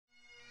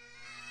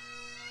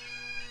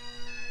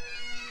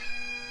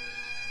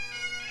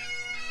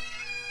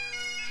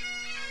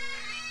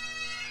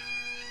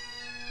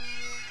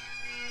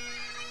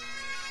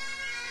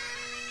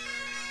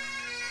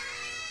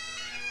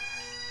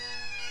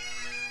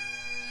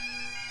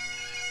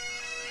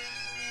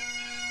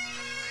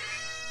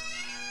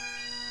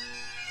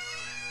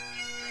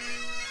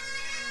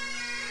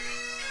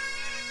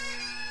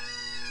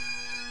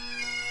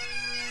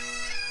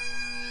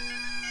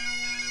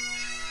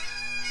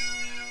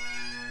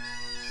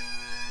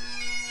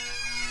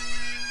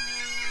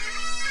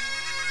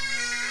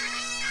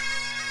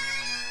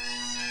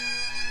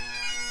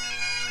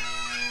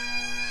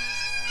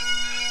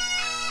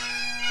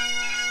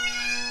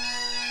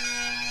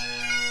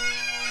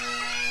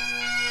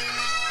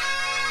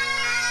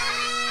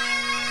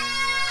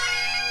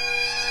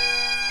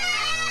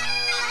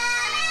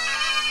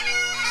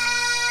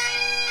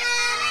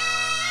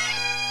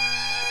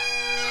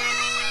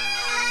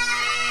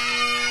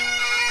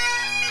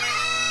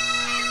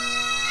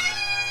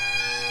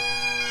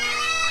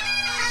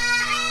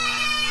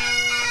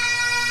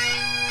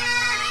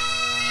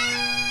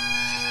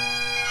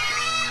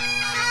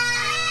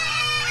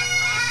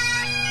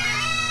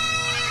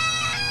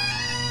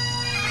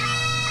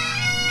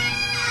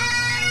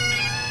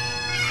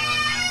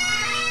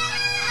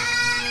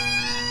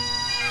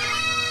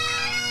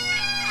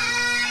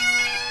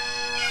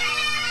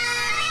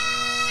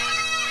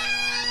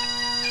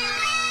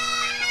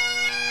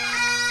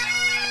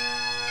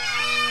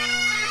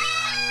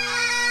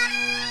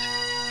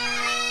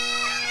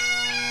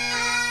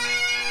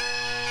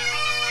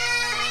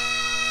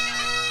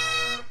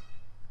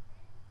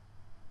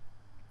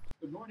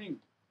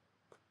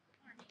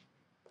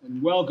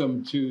and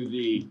welcome to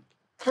the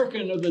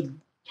Kirkin of the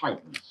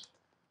Tartans.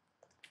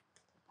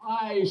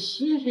 I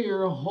sit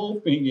here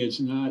hoping it's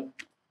not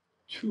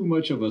too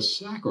much of a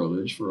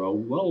sacrilege for a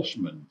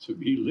Welshman to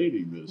be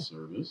leading this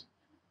service.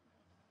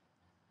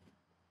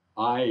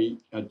 I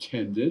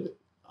attended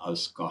a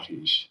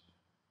Scottish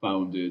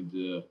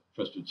founded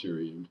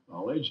Presbyterian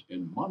college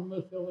in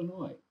Monmouth,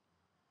 Illinois.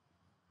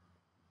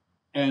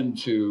 And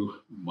to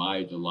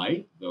my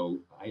delight, though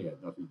I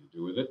had nothing to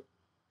do with it,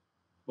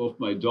 both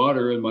my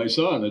daughter and my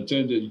son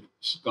attended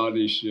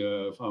Scottish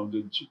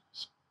founded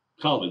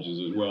colleges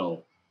as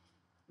well.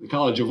 The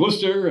College of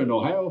Worcester in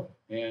Ohio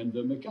and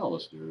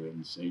McAllister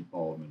in St.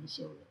 Paul,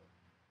 Minnesota.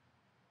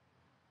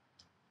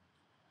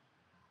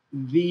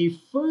 The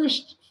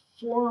first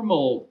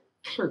formal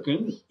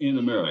Kirkin in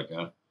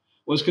America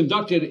was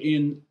conducted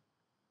in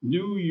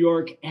New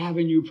York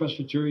Avenue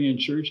Presbyterian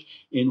Church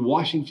in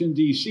Washington,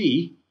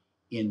 D.C.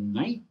 in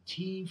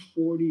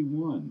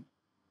 1941.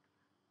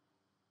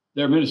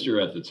 Their minister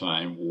at the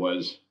time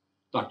was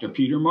Dr.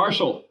 Peter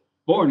Marshall,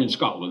 born in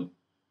Scotland,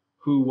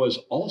 who was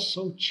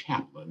also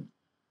chaplain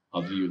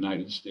of the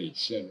United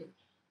States Senate.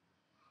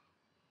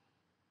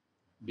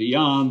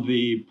 Beyond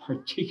the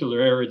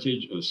particular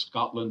heritage of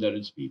Scotland and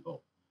its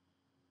people,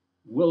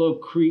 Willow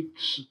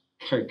Creek's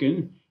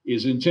Kirkin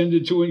is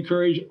intended to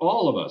encourage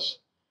all of us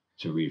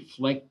to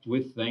reflect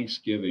with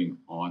thanksgiving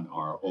on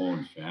our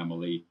own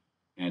family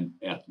and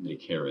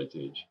ethnic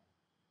heritage,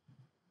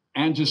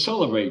 and to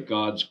celebrate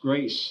God's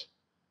grace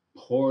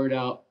poured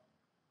out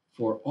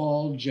for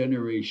all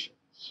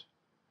generations.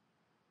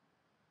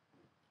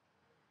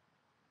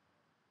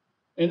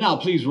 And now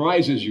please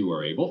rise as you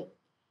are able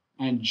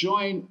and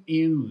join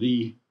in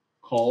the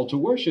call to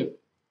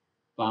worship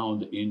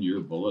found in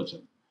your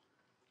bulletin.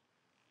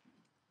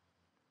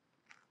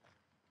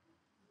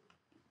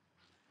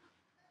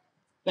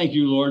 Thank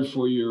you, Lord,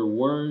 for your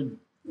word,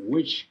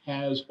 which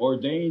has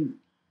ordained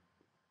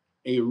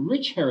a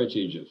rich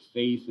heritage of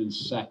faith and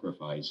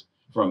sacrifice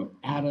from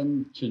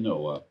Adam to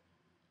Noah,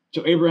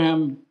 to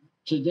Abraham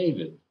to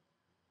David,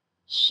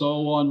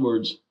 so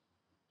onwards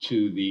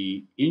to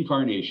the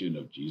incarnation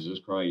of Jesus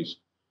Christ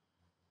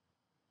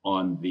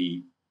on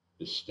the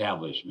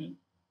establishment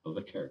of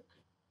the Kirk.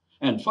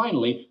 And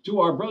finally, to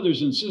our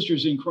brothers and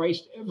sisters in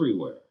Christ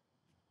everywhere.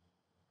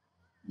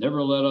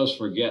 Never let us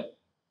forget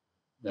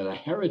that a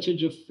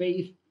heritage of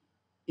faith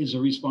is a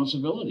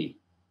responsibility,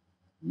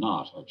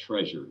 not a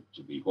treasure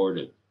to be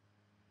hoarded.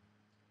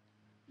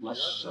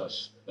 Bless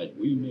us that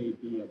we may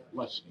be a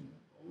blessing,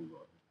 O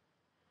Lord.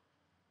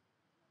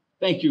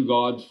 Thank you,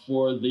 God,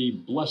 for the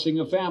blessing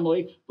of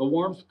family, the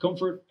warmth,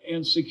 comfort,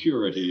 and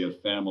security of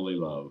family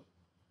love.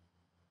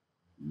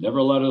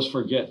 Never let us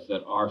forget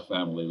that our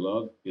family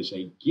love is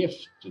a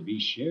gift to be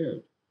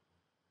shared,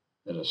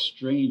 that a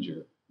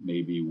stranger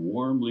may be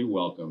warmly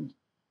welcomed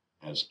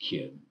as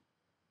kin.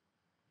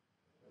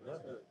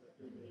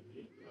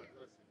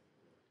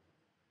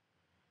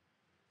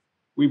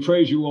 We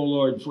praise you, O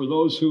Lord, for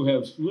those who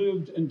have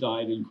lived and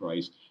died in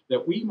Christ,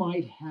 that we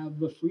might have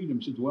the freedom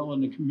to dwell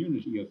in the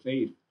community of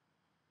faith.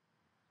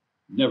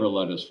 Never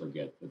let us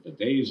forget that the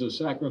days of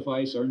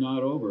sacrifice are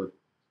not over,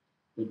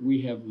 that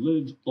we have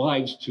lived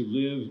lives to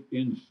live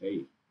in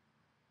faith.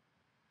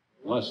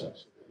 Bless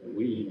us that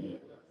we,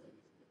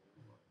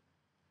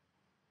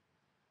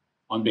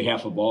 on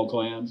behalf of all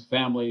clans,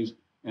 families,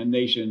 and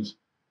nations,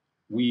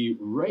 we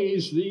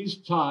raise these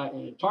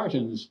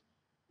Tartans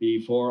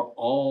before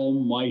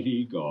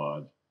Almighty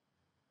God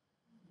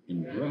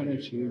in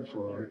gratitude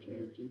for our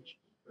heritage,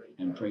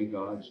 and pray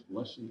God's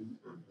blessing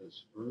on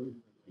this earth,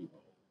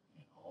 people,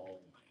 and all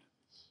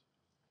lands.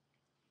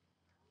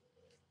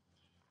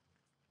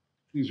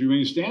 Please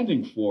remain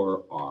standing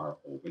for our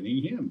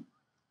opening hymn.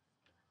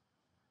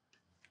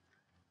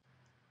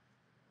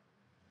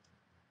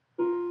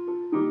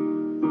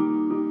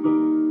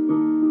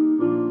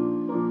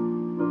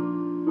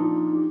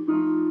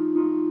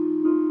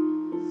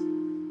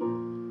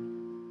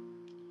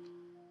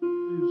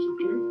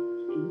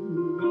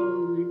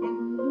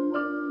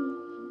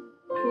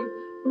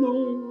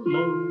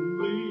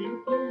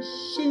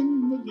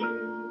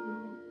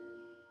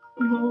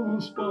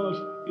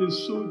 Is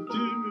so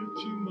dear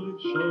to my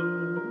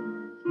child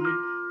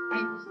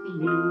as the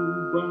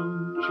little brown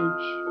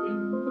church in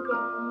the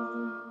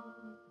valley.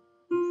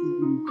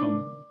 Come,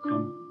 come,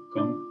 come,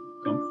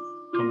 come, come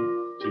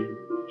to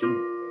church.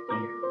 Come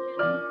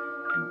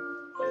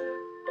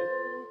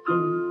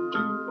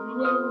to the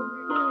land.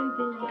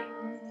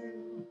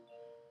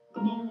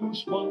 No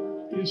spot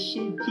is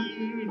so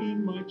dear in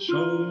my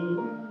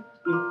child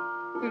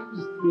as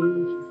the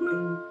little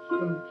brown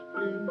church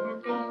in the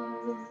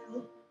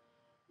valley.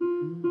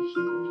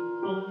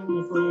 On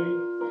the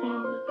bright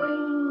hard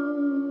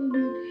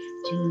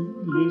to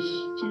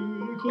listen to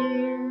the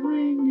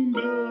clearing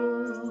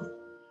bell.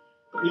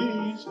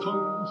 Its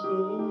tones so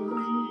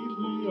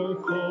sweetly are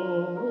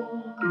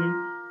calling.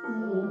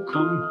 Oh,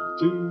 come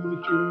to the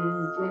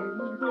church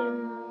and bell.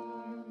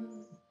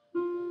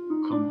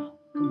 Come,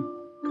 come,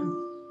 come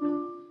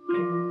to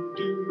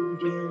the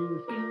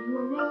church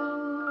and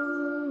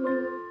bell.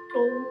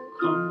 Oh,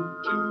 come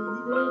to the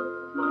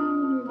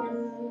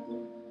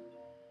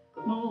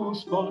no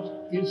spot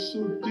is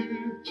so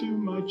dear to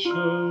my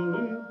child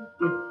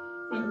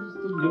as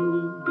the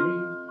little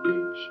green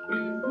fish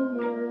in the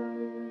well.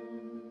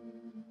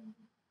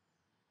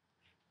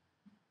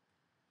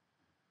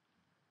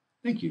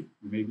 Thank you.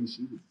 You may be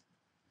seated.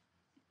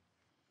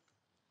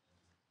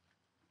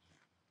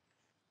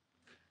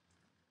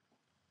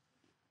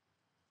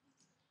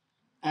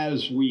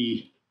 As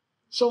we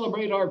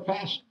celebrate our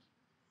past,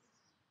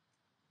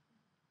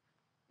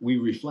 we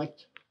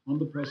reflect on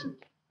the present.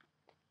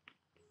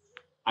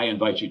 I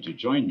invite you to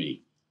join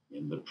me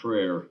in the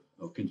prayer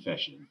of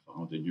confession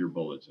found in your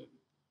bulletin.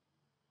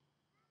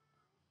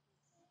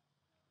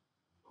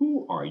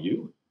 Who are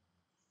you?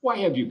 Why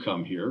have you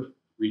come here,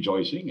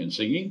 rejoicing and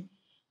singing?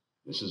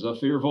 This is a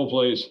fearful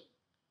place.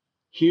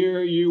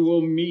 Here you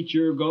will meet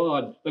your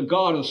God, the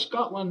God of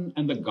Scotland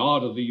and the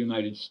God of the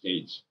United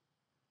States.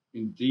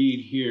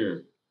 Indeed,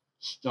 here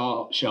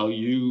shall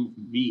you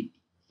meet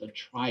the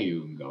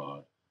triune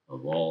God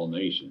of all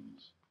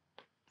nations.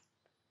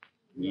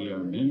 We are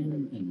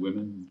men and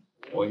women,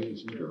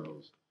 boys and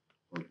girls,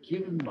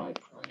 forgiven by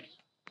Christ,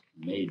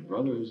 made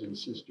brothers and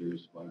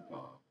sisters by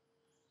God.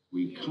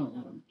 We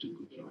come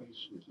to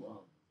Christ with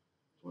love,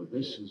 for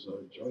this is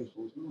our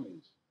joyful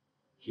noise.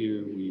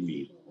 Here we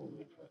meet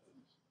holy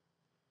presence.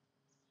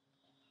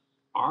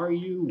 Are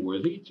you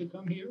worthy to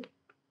come here?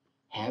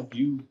 Have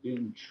you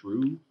been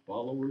true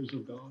followers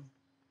of God?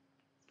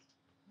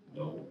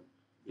 No,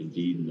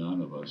 indeed,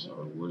 none of us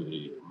are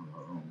worthy on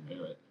our own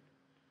merit.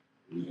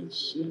 We have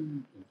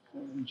sinned and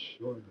fallen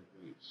short of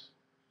grace.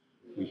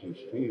 We have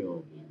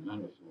failed in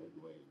manifold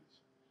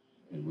ways,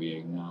 and we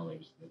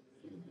acknowledge that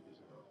it is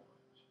our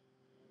fault.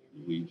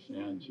 We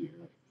stand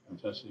here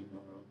confessing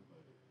our own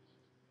failures,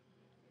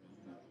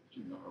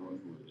 acknowledging our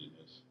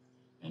unworthiness,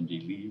 and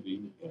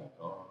believing in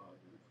God.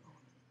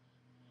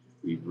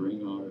 We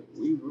bring our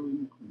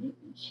wavering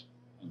commitments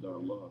and our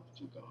love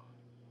to God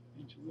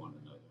and to one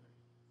another.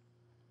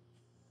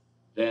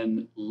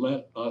 Then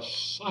let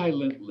us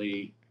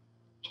silently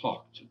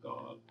talk to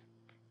God,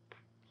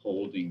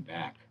 holding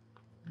back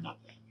nothing.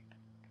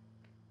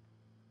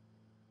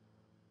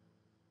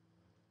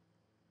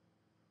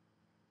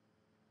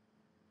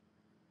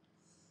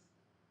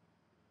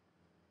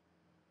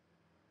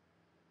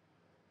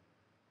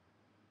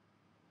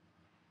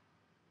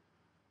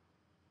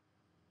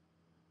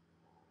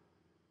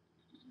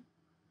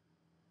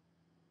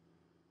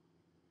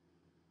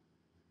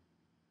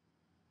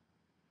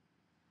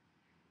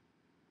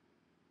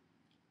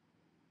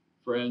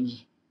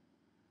 Friends,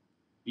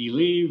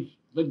 believe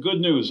the good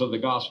news of the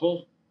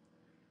gospel.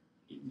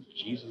 In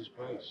Jesus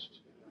Christ,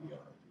 we are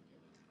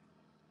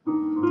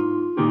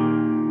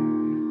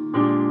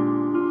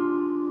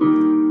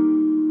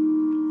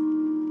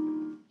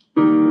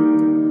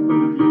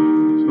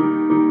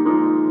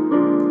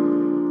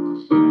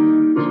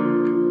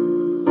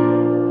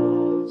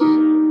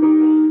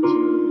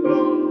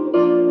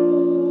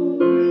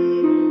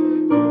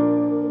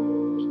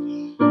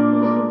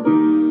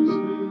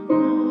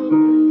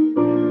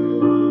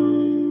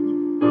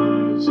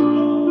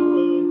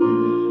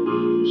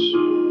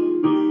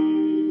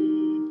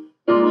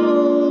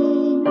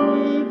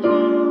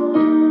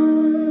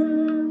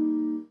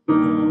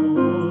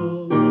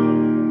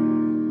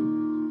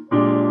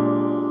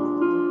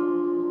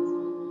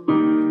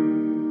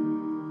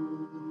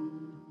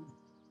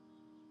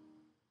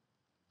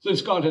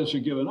Since God has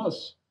forgiven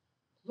us,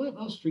 let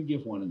us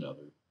forgive one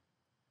another.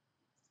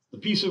 The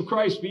peace of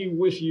Christ be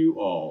with you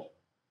all.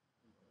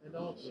 And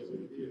also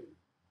with you.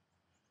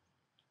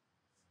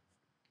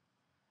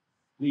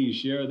 Please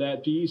share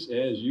that peace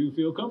as you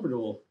feel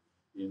comfortable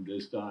in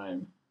this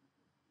time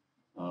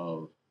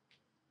of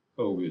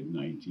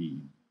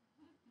COVID-19.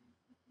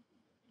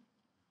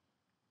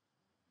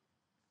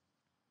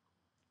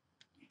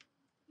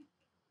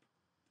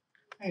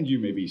 And you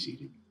may be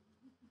seated.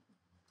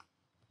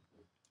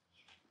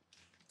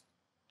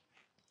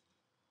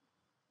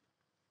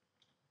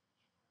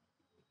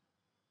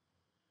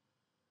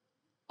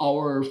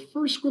 Our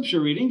first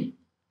scripture reading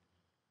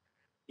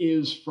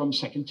is from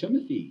 2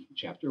 Timothy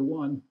chapter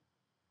 1,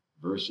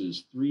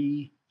 verses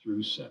 3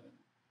 through 7.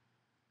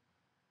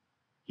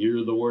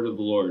 Hear the word of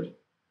the Lord.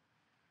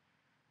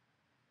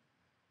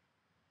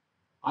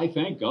 I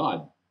thank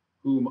God,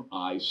 whom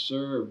I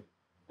serve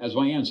as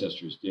my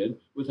ancestors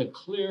did, with a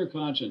clear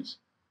conscience.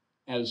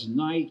 As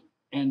night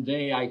and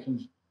day I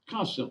can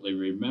constantly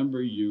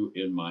remember you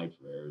in my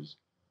prayers.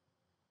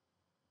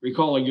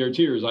 Recalling your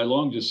tears, I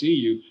long to see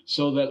you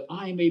so that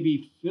I may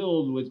be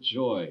filled with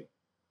joy.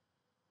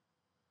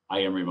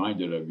 I am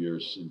reminded of your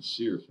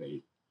sincere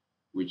faith,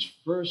 which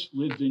first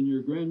lived in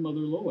your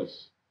grandmother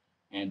Lois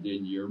and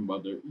in your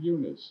mother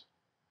Eunice,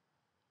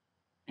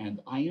 and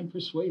I am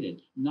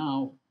persuaded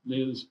now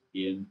lives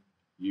in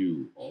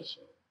you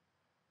also.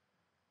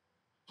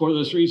 For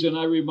this reason,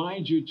 I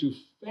remind you to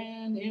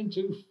fan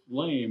into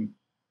flame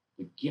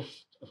the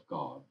gift of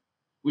God,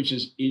 which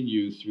is in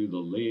you through the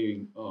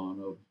laying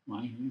on of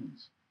my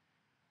hands.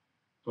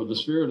 For the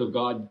Spirit of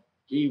God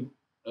gave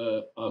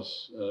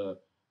us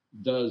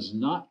does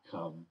not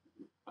come.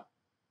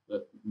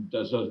 that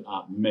does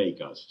not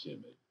make us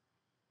timid,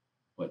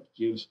 but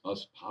gives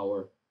us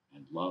power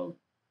and love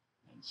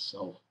and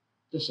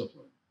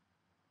self-discipline.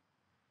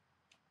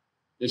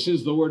 This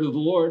is the word of the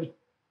Lord.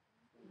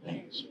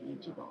 Thanks be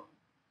to God.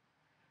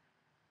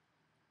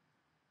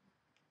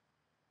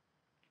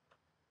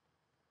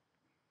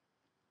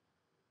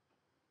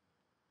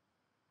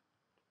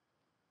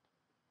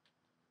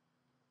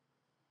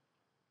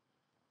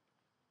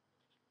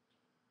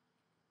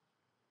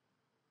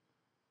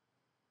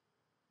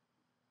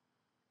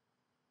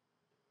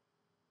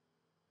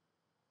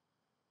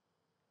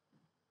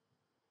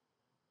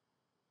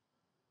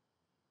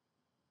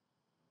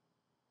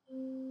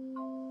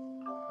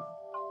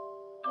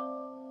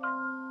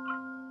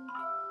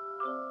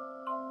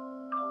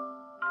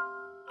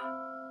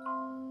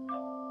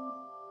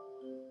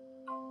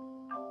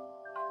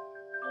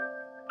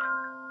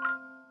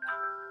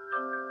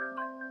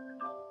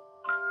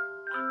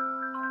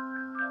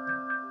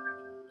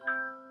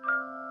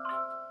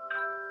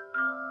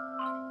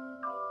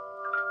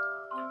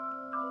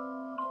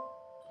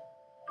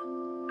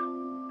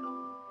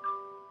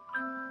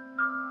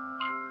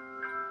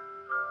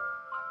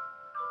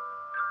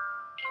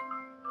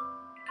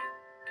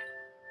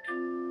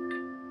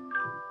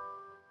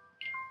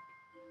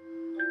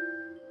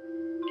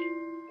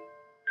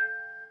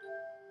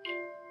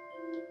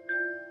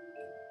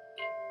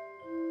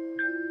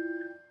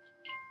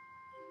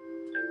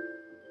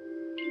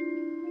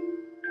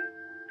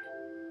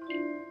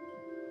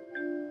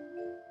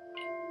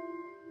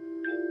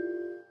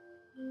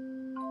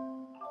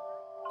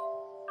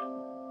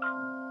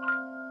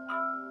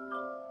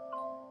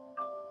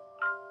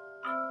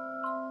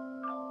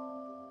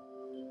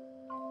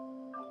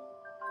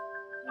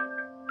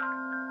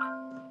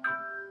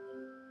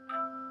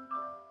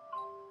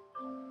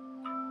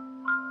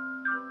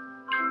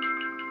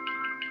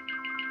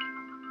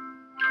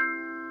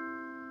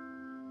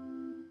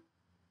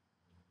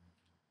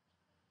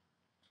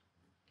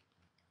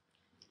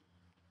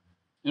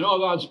 And all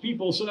God's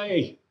people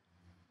say,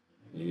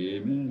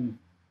 amen.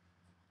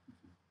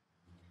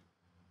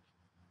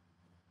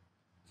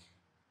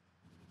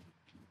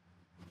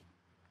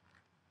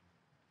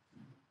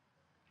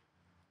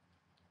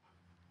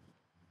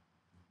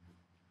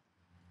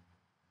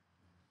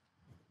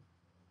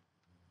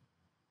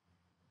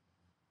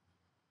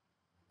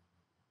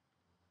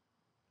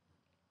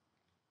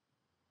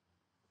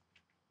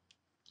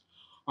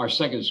 Our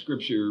second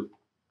scripture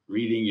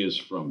reading is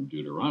from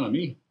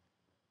Deuteronomy,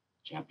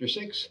 chapter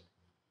 6,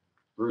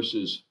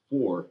 verses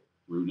 4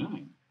 through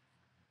 9.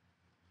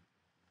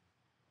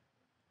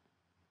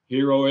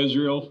 Hear, O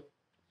Israel,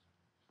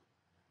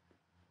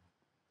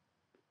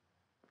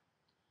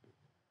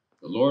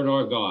 the Lord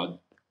our God,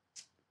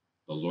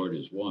 the Lord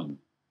is one.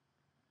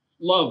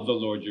 Love the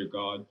Lord your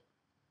God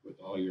with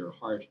all your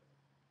heart,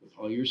 with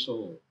all your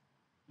soul,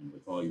 and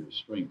with all your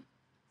strength.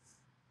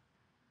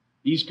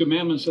 These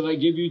commandments that I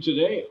give you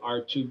today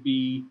are to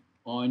be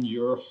on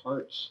your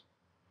hearts.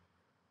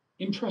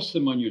 Impress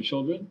them on your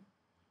children.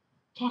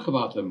 Talk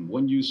about them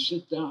when you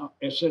sit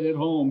at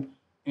home,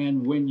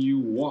 and when you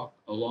walk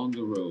along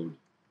the road,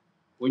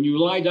 when you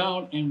lie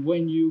down and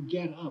when you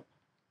get up.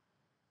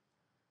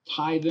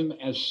 Tie them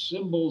as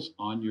symbols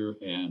on your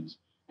hands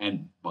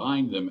and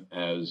bind them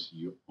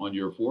on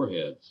your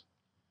foreheads.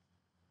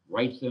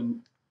 Write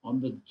them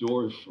on the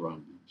door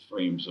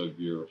frames of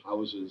your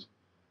houses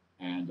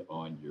and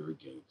on your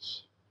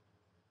gates.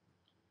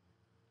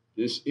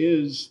 This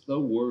is the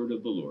word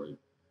of the Lord.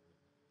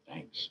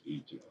 Thanks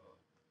be to God.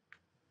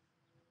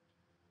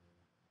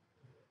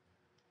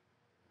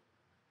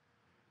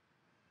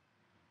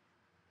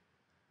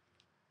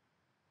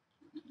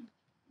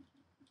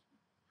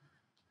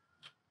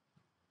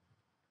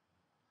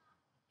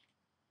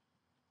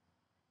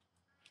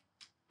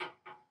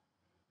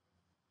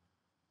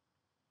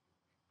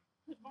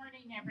 Good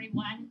morning,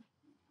 everyone.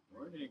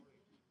 Morning.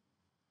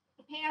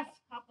 The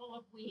past couple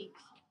of weeks,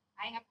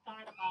 I have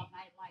thought about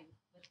my life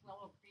with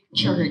Willow Creek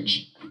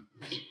Church.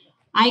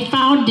 I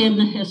found in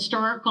the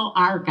historical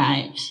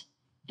archives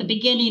the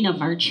beginning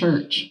of our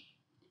church.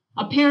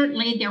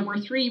 Apparently, there were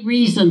 3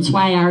 reasons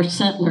why our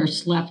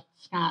settlers left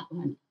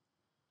Scotland.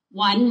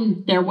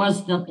 1, there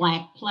was the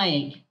Black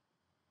Plague.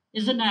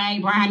 Isn't it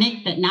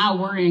ironic that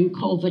now we're in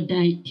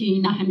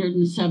COVID-19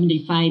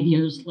 175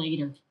 years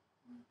later?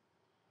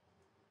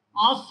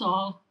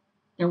 Also,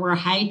 there were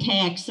high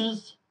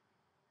taxes,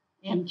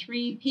 and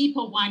 3,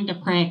 people wanted to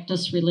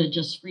practice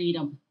religious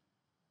freedom.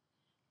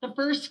 The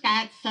first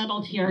Scots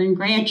settled here, and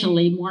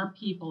gradually more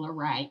people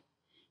arrived.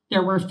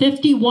 There were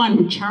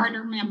 51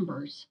 charter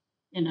members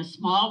in a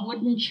small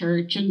wooden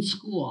church and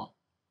school.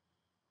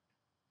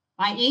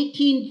 By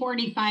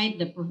 1845,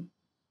 the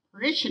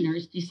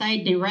parishioners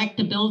decided to erect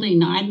a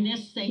building on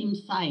this same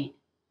site.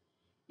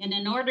 And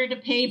in order to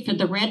pay for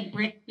the red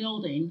brick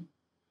building,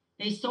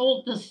 they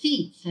sold the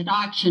seats at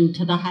auction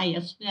to the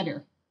highest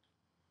bidder.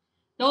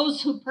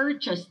 Those who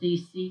purchased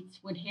these seats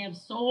would have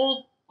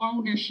sole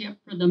ownership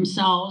for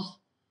themselves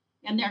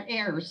and their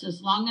heirs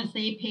as long as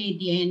they paid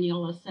the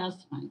annual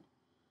assessment.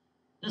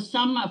 The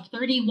sum of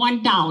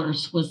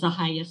 $31 was the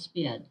highest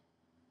bid.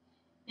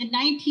 In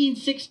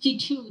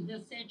 1962,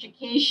 this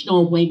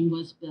educational wing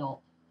was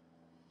built.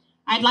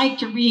 I'd like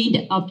to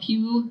read a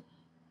few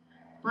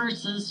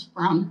verses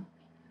from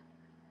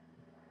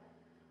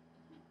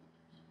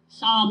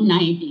Psalm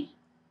 90.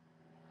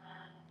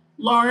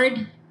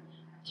 Lord,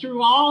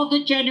 through all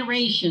the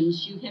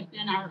generations, you have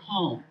been our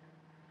home.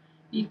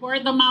 Before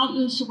the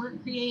mountains were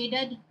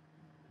created,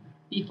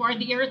 before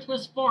the earth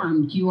was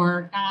formed, you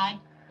are God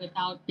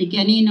without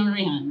beginning or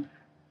end.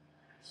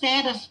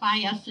 Satisfy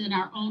us in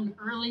our own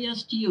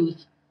earliest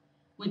youth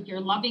with your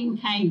loving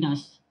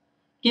kindness,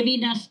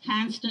 giving us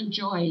constant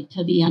joy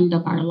to the end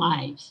of our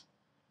lives.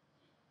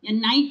 In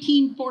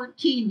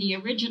 1914, the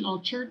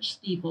original church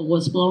steeple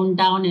was blown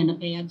down in a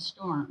bad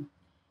storm,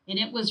 and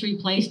it was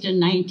replaced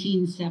in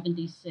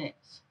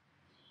 1976.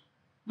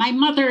 My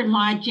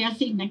mother-in-law,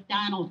 Jessie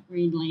McDonald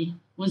Greenlee,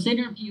 was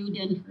interviewed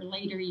in her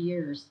later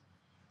years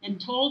and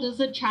told as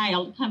a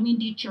child coming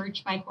to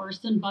church by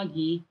horse and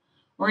buggy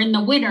or in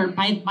the winter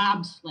by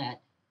bobsled.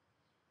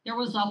 There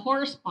was a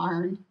horse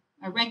barn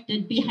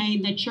erected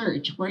behind the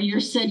church where you're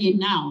sitting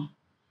now.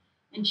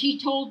 And she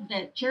told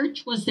that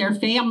church was their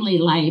family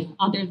life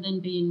other than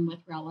being with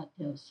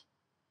relatives.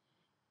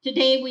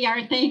 Today, we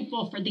are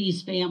thankful for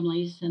these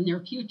families and their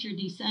future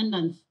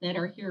descendants that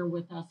are here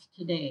with us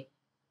today.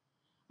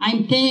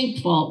 I'm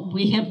thankful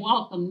we have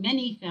welcomed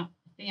many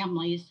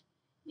families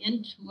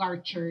into our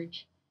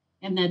church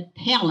and the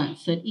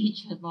talents that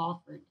each have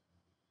offered.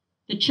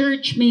 The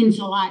church means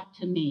a lot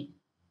to me.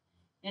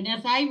 And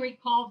as I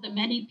recall the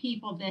many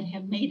people that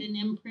have made an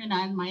imprint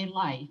on my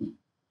life,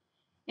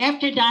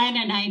 after Diane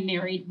and I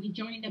married, we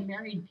joined a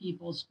married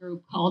people's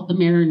group called the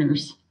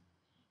Mariners.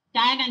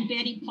 Diane and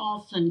Betty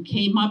Paulson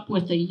came up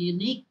with a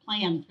unique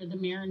plan for the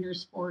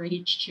Mariners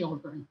 4-H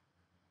children.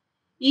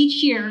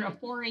 Each year, a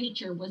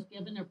 4-H'er was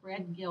given a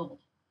bread guild.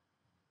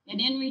 And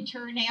in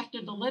return,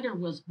 after the litter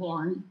was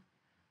born,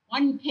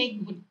 one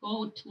pig would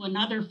go to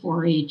another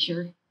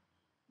 4-H'er.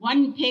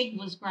 One pig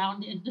was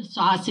ground into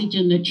sausage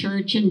and the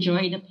church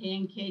enjoyed a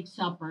pancake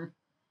supper.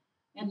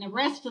 And the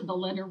rest of the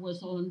litter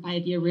was owned by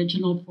the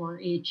original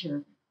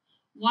 4-H'er.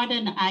 What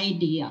an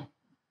idea.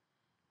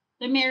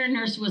 The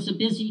Mariners was a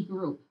busy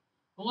group,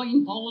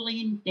 going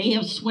bowling, day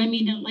of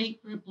swimming at Lake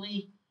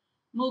Ripley,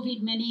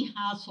 moving many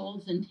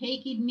households, and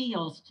taking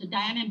meals to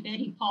Diane and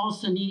Betty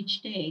Paulson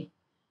each day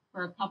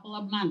for a couple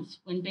of months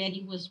when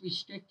Betty was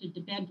restricted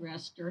to bed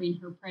rest during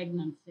her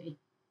pregnancy.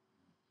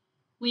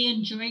 We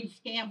enjoyed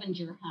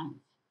scavenger hunts.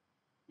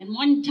 And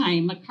one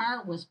time, a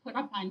car was put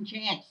up on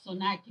jacks so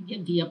not to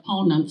give the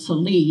opponents a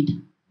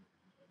lead.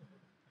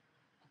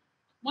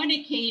 One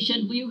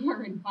occasion, we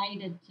were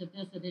invited to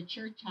visit a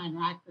church on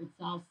Rockford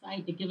South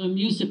Side to give a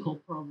musical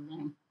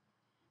program.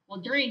 Well,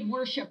 during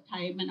worship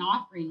time, an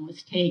offering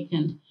was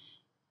taken,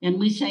 and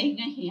we sang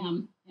a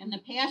hymn, and the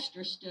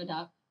pastor stood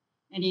up,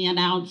 and he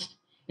announced,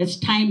 "It's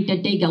time to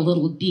dig a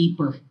little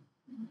deeper."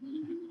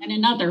 And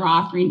another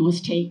offering was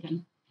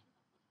taken.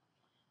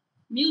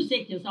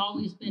 Music has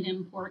always been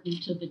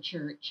important to the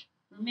church.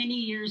 For many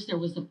years, there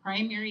was a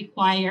primary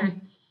choir,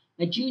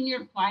 a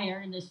junior choir,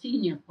 and a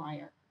senior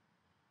choir.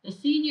 The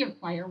senior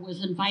choir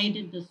was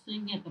invited to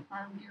sing at the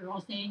Farm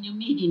Bureau's annual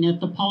meeting at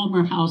the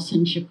Palmer House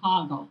in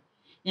Chicago,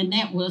 and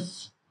that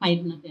was quite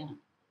an event.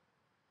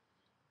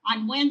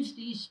 On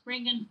Wednesdays,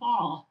 spring and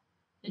fall,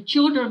 the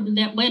children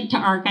that went to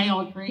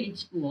Argyle grade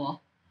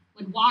school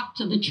would walk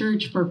to the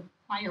church for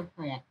choir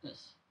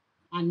practice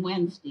on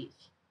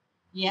Wednesdays.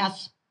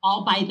 Yes,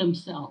 all by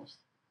themselves.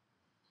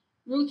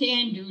 Ruth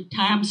Andrew,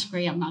 Tom's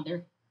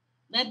grandmother,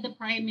 led the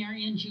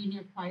primary and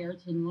junior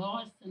choirs, and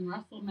Lois and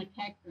Russell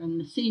McEachran,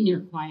 the senior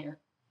choir.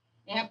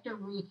 After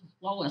Ruth,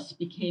 Lois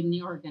became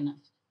the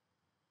organist.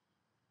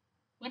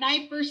 When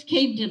I first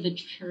came to the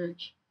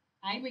church,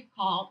 I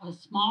recall a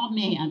small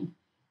man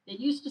that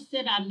used to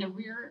sit on the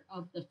rear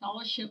of the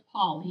fellowship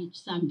hall each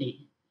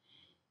Sunday.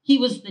 He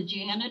was the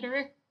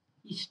janitor,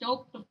 he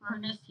stoked the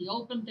furnace, he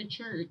opened the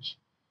church.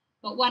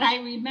 But what I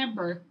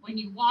remember, when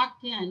you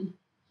walked in,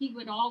 he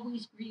would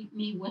always greet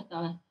me with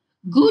a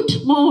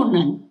 "Good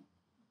morning."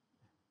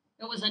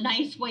 It was a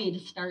nice way to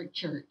start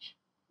church.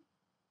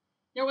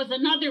 There was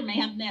another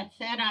man that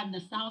sat on the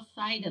south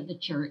side of the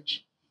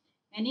church.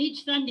 And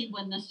each Sunday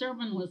when the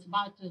sermon was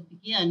about to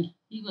begin,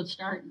 he would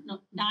start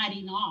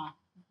nodding off.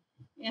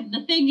 And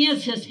the thing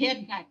is, his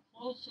head got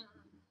closer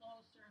and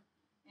closer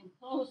and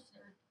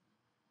closer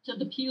to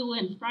the pew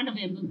in front of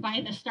him. And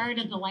by the start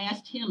of the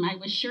last hymn, I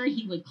was sure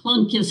he would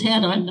clunk his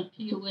head on the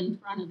pew in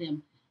front of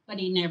him, but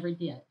he never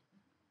did.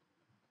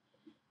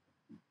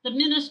 The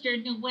minister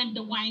knew when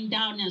to wind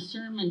down his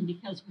sermon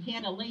because we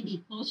had a lady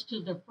close to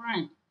the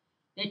front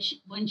that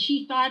when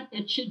she thought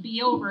it should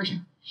be over,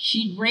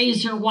 she'd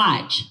raise her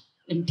watch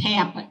and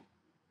tap it.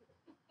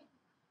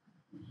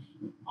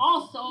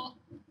 Also,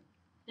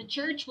 the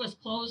church was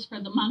closed for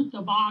the month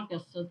of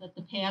August so that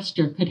the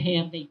pastor could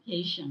have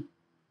vacation.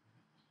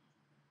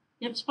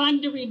 It's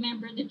fun to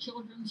remember the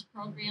children's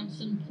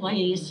programs and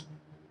plays,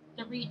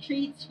 the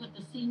retreats with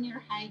the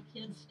senior high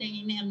kids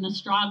staying in the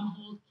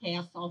Stronghold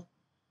Castle,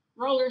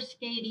 roller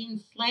skating,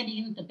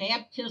 sledding, the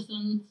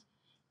baptisms,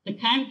 the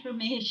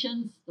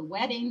confirmations, the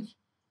weddings,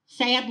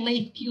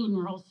 sadly,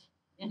 funerals,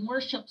 and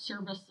worship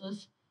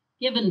services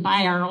given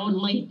by our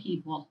own lay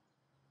people.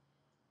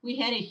 We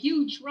had a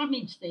huge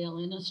rummage sale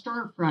in a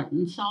storefront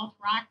in South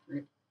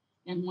Rockford,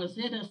 and was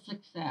it a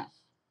success?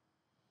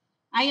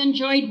 I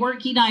enjoyed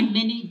working on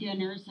many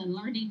dinners and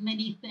learning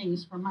many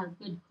things from our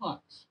good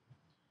cooks.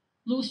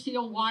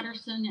 Lucille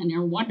Watterson and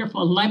her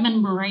wonderful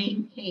lemon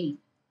meringue cake,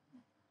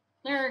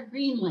 Clara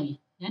Greenlee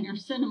and her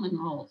cinnamon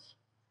rolls,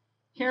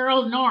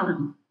 Carol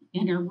Norm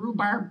and her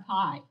rhubarb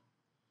pie.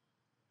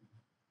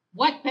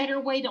 What better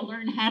way to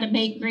learn how to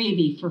make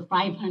gravy for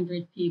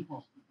 500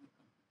 people?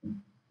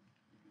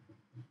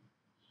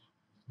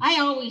 I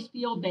always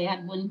feel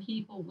bad when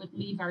people would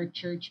leave our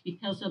church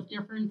because of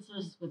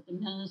differences with the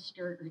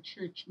minister or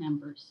church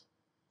members.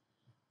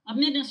 A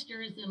minister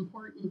is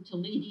important to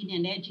leading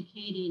and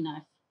educating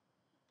us,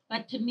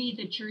 but to me,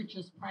 the church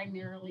is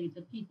primarily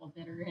the people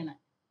that are in it.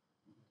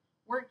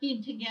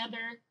 Working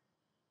together,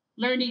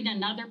 learning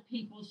another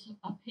people's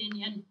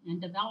opinion, and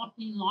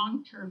developing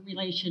long-term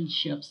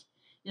relationships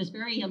is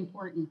very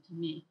important to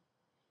me.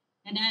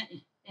 And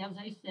as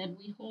I said,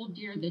 we hold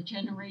dear the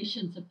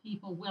generations of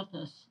people with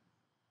us.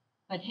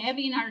 But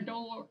having our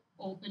door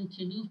open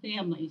to new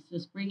families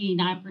is bringing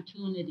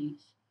opportunities.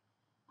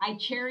 I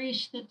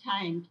cherish the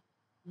time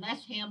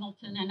Les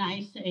Hamilton and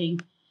I sang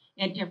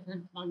at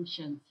different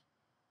functions,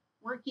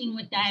 working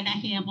with Dinah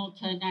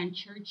Hamilton on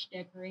church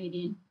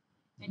decorating,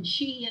 and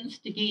she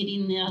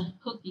instigating the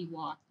cookie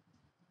walk.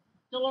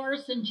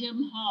 Dolores and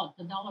Jim Hall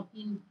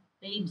developing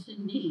Babes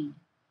in Need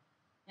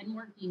and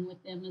working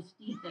with them as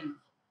deacons.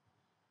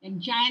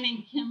 And John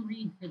and Kim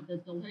Reed for the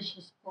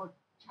delicious pork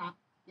chop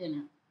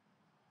dinner.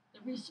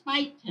 The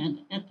respite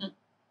tent at the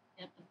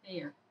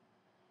fair.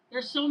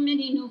 There's so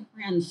many new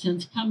friends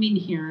since coming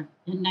here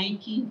in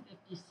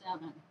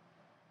 1957.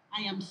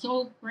 I am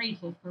so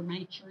grateful for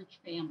my church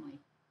family.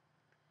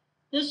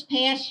 This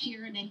past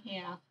year and a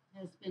half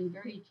has been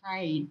very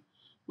trying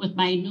with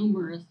my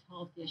numerous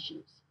health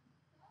issues.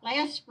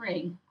 Last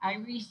spring, I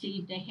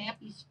received a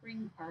happy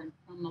spring card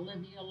from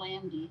Olivia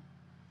Landy,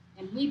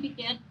 and we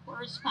began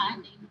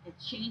corresponding,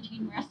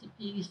 exchanging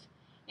recipes,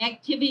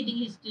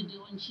 activities to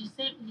do, and she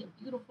sent me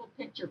a beautiful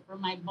picture for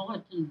my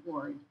bulletin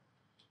board.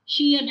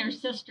 She and her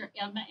sister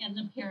Emma and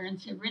the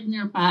parents had ridden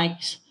their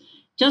bikes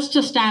just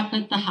to stop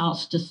at the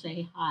house to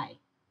say hi.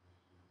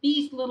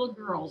 These little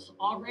girls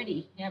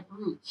already have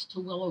roots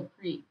to Willow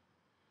Creek.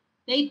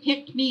 They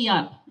picked me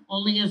up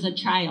only as a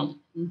child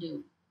can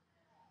do.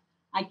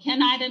 I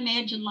cannot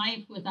imagine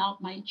life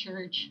without my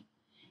church,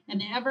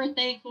 and ever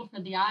thankful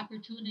for the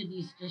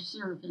opportunities to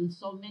serve in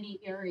so many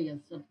areas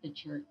of the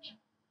church.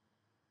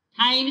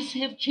 Times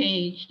have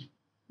changed,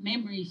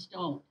 memories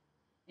don't,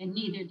 and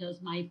neither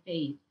does my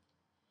faith.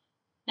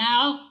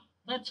 Now,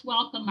 let's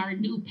welcome our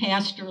new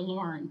pastor,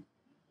 Lauren.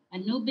 A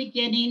new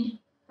beginning,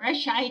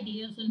 fresh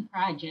ideas and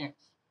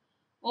projects.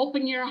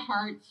 Open your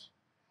hearts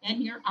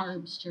and your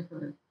arms to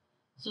her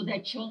so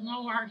that she'll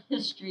know our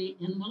history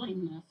and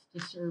willingness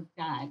to serve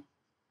God.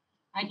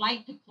 I'd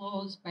like to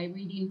close by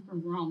reading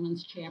from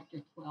Romans chapter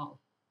 12.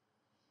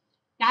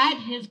 God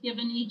has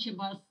given each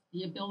of us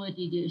the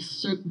ability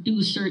to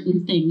do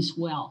certain things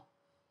well.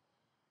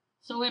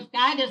 So if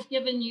God has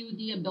given you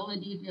the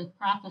ability to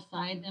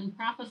prophesy, then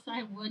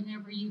prophesy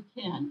whenever you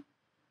can,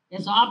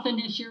 as often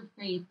as your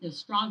faith is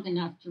strong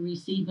enough to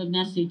receive a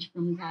message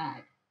from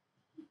God.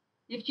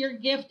 If your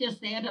gift is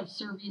that of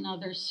serving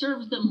others,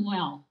 serve them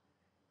well.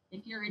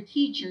 If you're a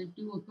teacher,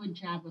 do a good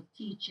job of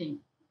teaching.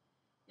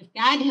 If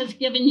God has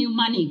given you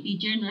money, be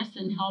generous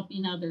in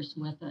helping others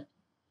with it.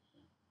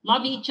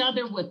 Love each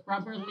other with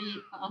brotherly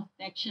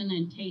affection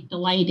and take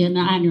delight in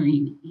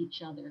honoring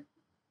each other.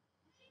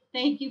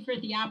 Thank you for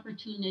the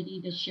opportunity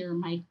to share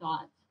my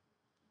thoughts.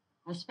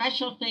 A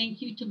special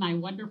thank you to my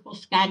wonderful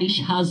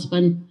Scottish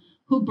husband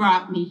who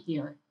brought me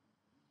here.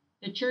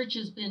 The church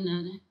has been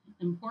an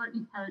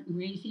important part in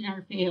raising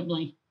our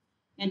family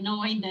and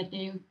knowing that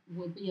they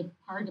will be a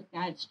part of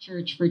God's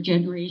church for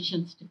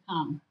generations to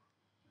come.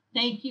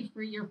 Thank you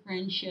for your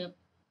friendship,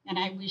 and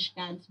I wish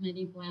God's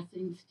many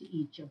blessings to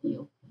each of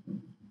you.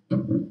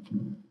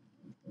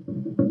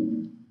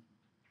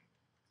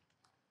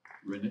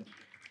 Renee,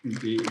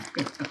 indeed.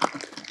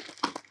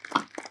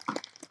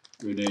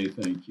 Renee,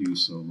 thank you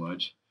so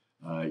much.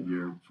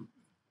 Your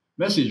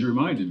message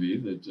reminded me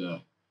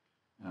that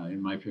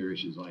in my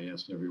parishes, I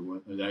asked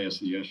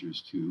the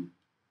ushers to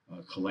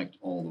collect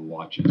all the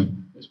watches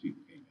as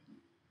people came in.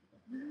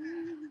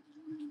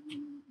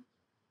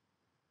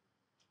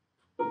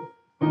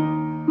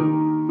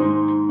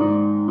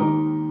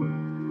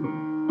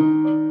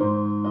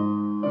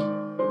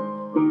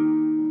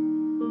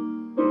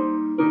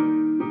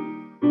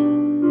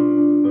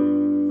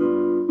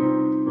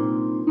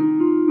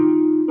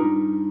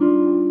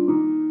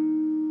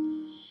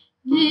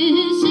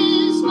 This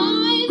is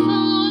my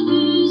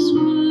Father's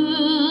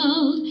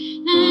world,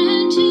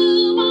 and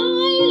to my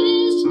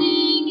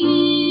listening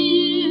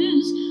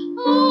ears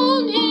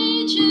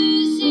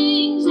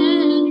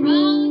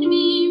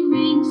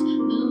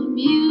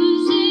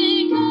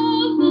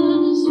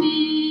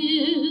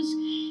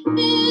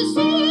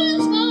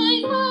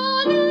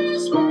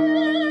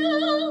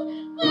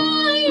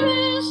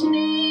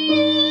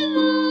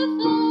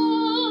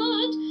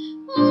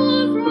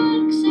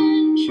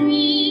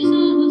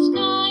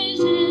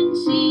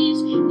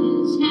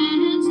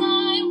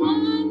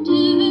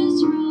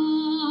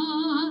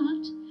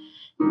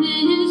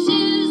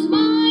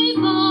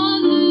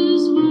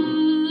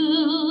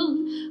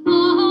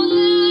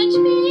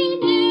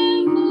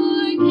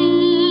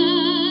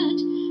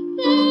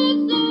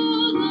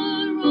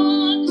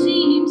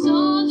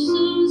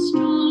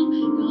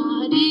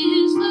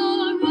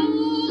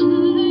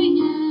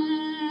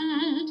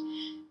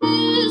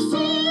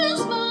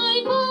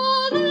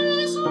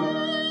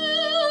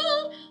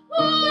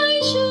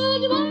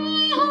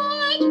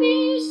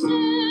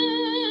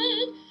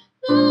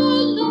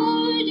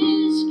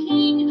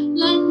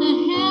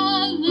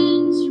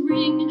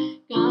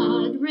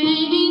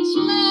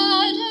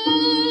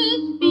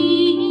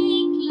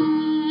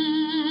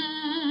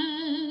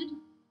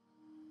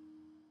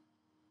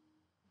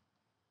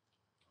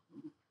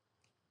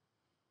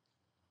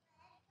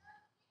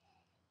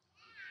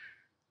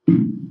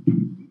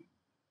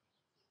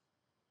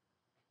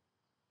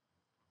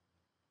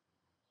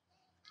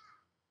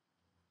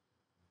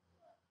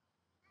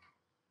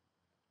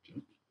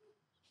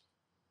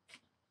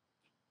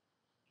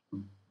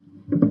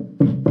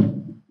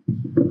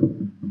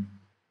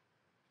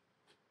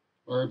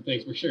Lord,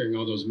 thanks for sharing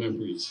all those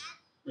memories.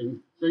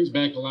 Brings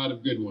back a lot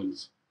of good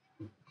ones.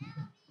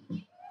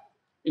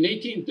 In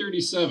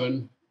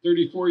 1837,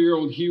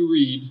 34-year-old Hugh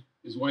Reed,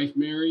 his wife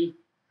Mary,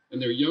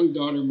 and their young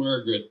daughter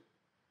Margaret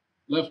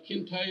left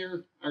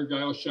Kintyre,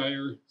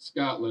 Argyllshire,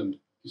 Scotland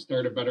to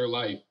start a better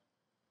life.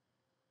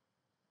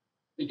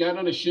 They got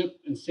on a ship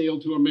and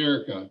sailed to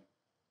America.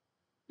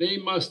 They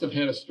must have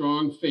had a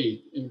strong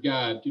faith in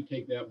God to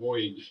take that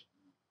voyage.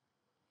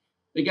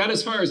 They got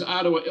as far as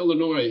Ottawa,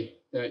 Illinois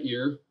that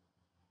year.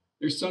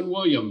 Their son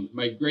William,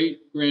 my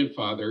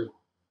great-grandfather,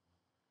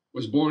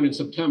 was born in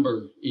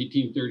September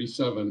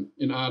 1837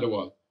 in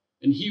Ottawa,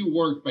 and Hugh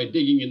worked by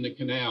digging in the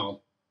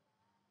canal.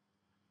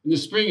 In the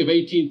spring of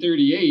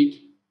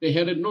 1838, they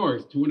headed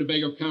north to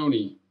Winnebago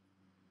County,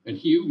 and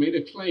Hugh made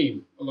a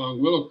claim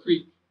along Willow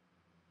Creek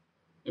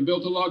and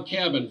built a log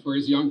cabin for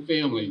his young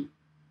family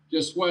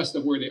just west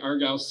of where the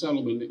Argyle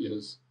settlement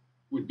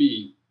would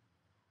be.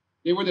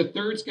 They were the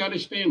third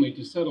Scottish family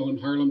to settle in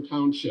Harlem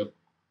Township.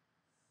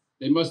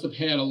 They must have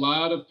had a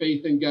lot of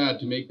faith in God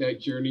to make that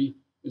journey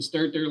and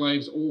start their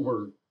lives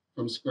over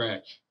from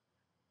scratch.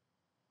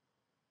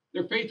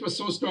 Their faith was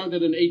so strong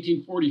that in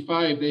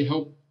 1845, they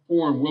helped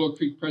form Willow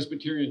Creek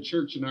Presbyterian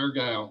Church in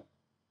Argyle,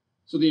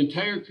 so the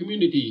entire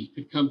community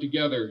could come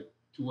together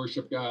to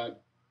worship God.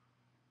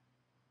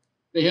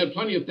 They had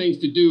plenty of things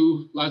to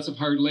do, lots of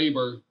hard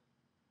labor,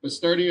 but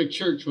starting a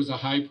church was a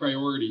high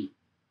priority.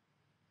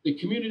 The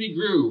community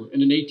grew,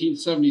 and in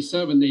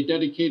 1877, they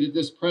dedicated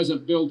this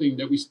present building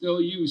that we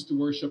still use to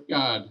worship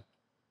God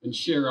and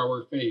share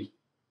our faith.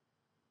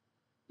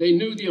 They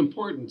knew the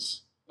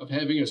importance of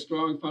having a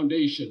strong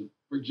foundation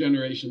for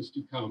generations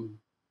to come.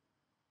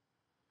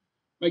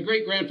 My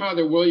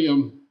great-grandfather,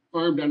 William,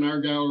 farmed on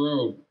Argyle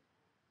Road,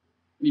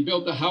 and he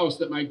built the house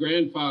that my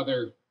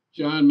grandfather,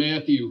 John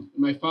Matthew,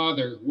 and my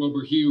father,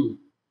 Wilbur Hugh,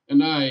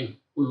 and I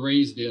were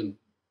raised in.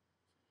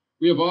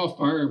 We have all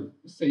farmed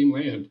the same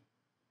land.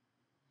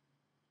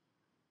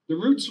 The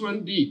roots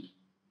run deep.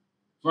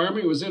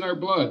 Farming was in our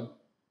blood.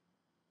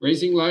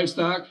 Raising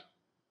livestock,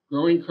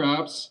 growing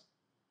crops,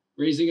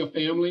 raising a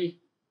family,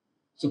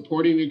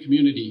 supporting the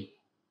community.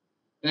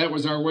 That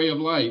was our way of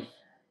life.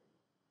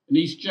 And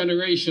each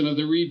generation of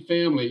the Reed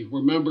family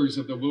were members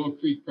of the Willow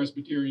Creek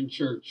Presbyterian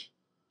Church.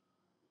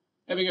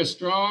 Having a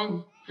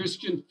strong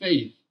Christian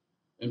faith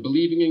and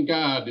believing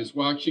God is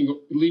watching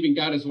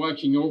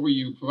over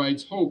you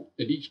provides hope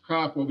that each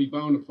crop will be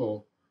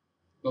bountiful,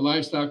 the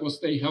livestock will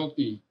stay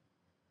healthy,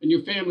 and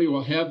your family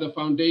will have the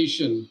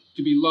foundation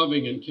to be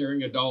loving and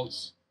caring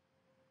adults.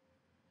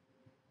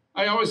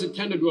 I always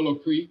attended Willow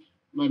Creek.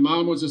 My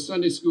mom was a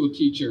Sunday school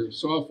teacher,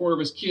 so all four of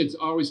us kids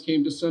always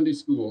came to Sunday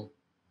school,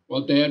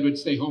 while Dad would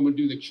stay home and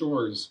do the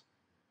chores.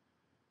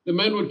 The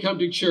men would come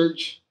to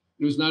church.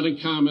 It was not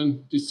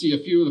uncommon to see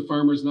a few of the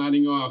farmers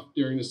nodding off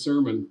during the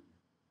sermon.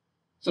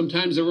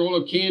 Sometimes a roll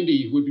of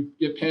candy would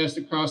get passed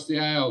across the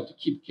aisle to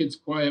keep kids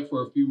quiet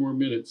for a few more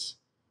minutes.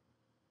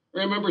 I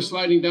remember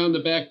sliding down the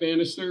back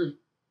banister,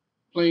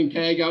 playing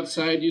tag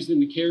outside using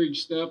the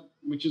carriage step,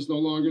 which is no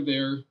longer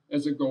there,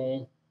 as a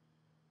goal.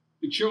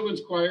 The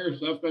children's choir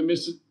led by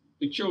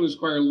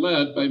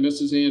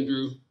Mrs.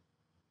 Andrew,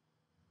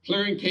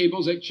 clearing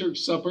tables at church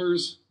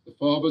suppers, the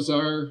fall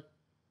bazaar,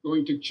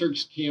 going to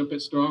church camp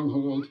at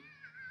Stronghold,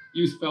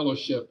 youth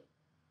fellowship.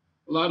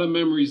 A lot of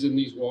memories in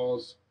these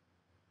walls.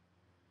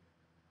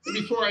 And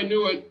before I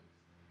knew it,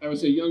 I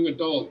was a young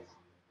adult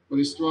with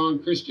a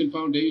strong Christian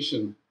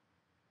foundation.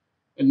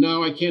 And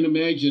now I can't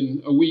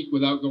imagine a week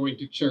without going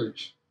to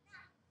church.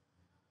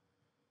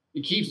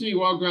 It keeps me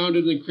well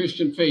grounded in the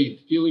Christian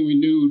faith, feeling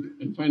renewed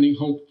and finding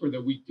hope for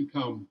the week to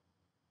come.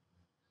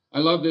 I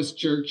love this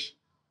church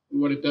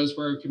and what it does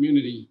for our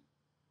community.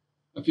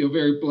 I feel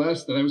very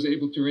blessed that I was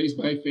able to raise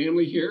my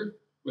family here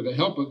with the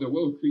help of the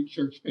Willow Creek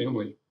Church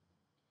family.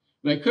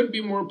 And I couldn't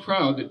be more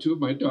proud that two of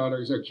my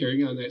daughters are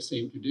carrying on that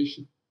same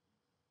tradition.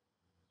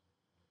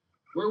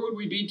 Where would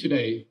we be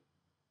today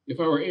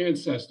if our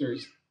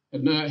ancestors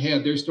had not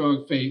had their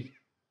strong faith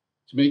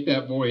to make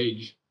that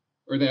voyage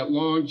or that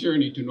long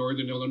journey to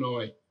northern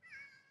Illinois?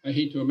 I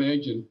hate to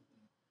imagine,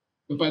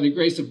 but by the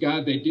grace of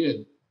God, they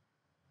did.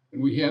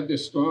 And we have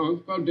this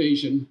strong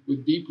foundation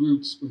with deep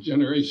roots for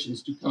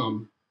generations to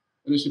come,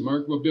 and this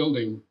remarkable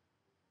building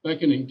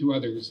beckoning to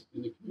others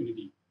in the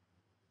community.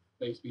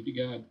 Thanks be to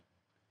God.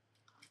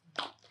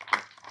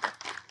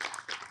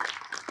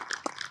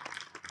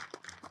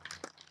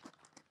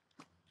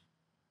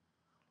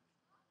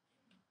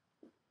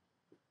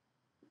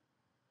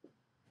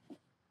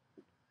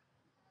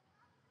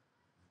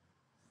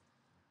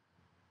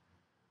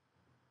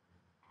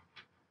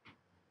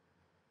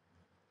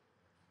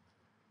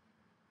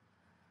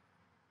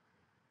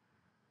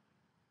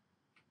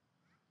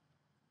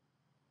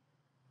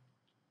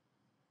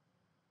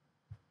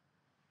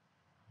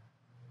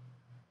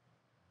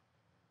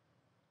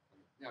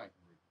 Yeah, I can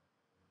read.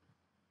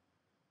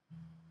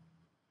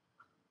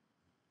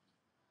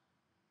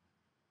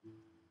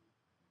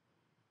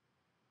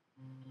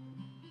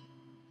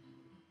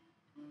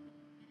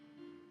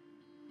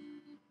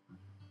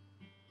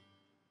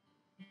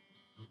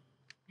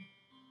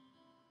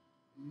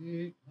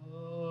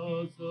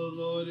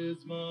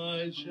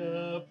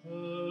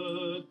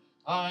 shepherd.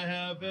 I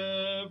have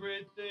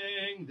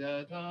everything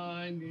that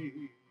I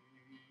need.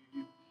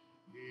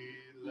 He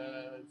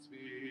lets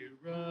me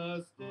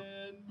rest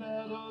in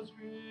meadows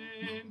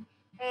green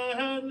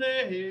and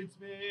leads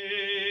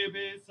me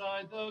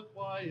beside the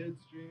quiet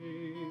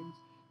streams.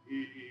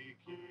 He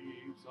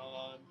keeps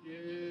on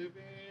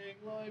giving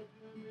life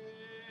to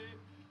me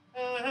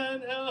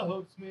and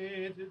helps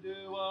me to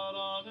do what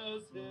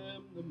honors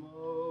him the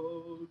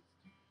most.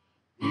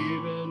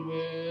 Even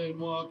when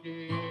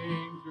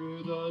walking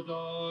through the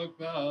dark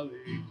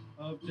valley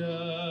of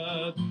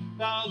death,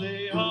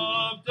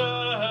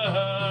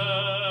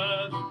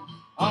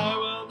 I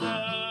will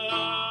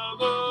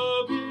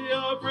never be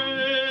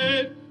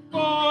afraid,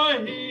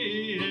 for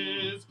he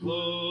is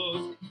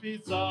close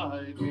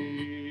beside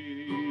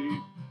me,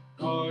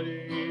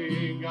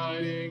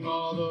 guiding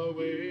all the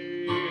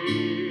way.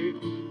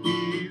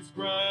 He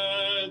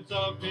spreads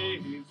a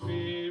feast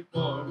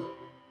before me.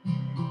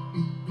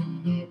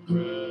 In the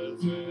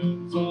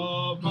presence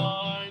of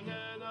mine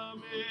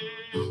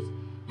enemies,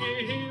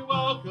 he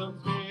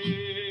welcomes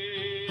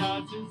me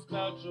as his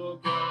special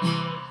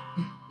guest,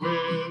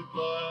 with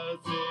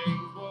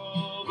blessings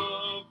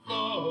overflowing.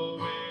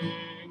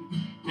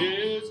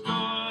 His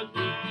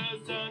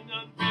goodness and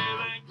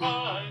unfailing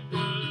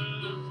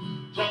kindness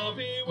shall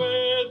be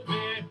with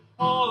me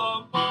all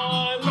of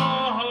my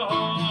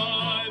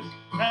life,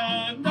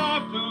 and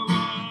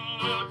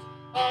afterwards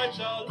I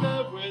shall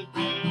live with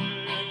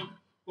him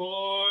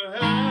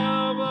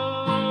forever,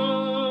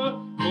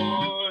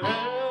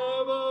 forever.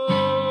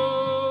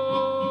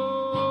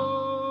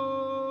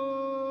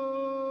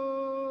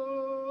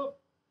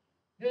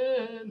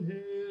 In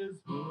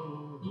his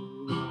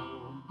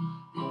home,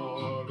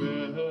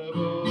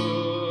 forever.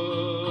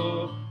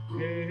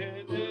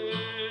 In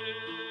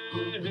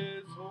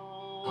his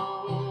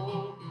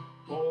home,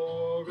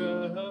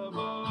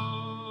 forever.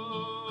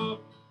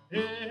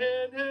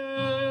 In his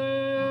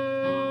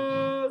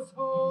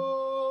home.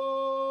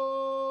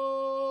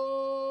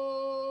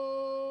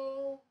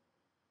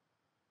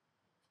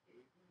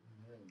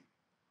 Amen.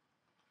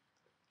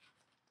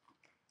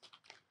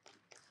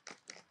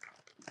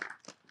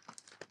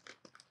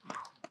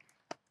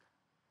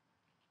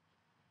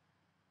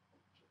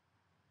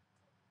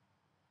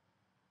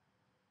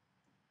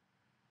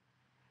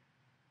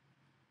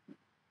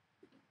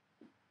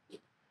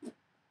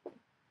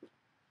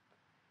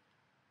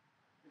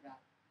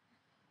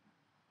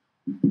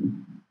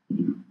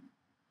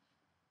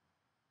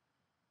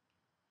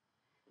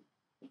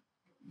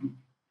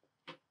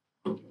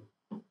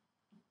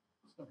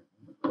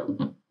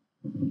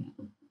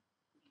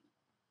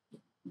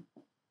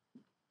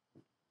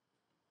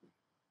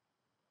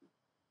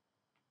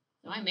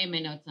 So I made my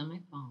notes on my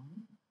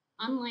phone.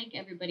 Unlike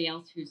everybody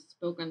else who's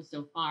spoken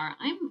so far,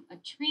 I'm a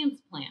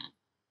transplant.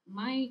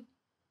 My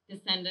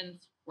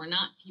descendants were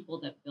not people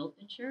that built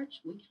the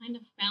church. We kind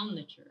of found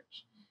the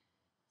church.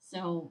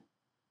 So,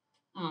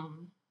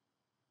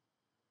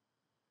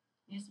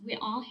 yes, we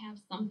all have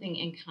something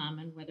in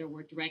common, whether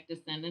we're direct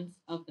descendants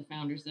of the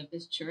founders of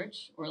this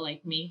church or,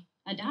 like me,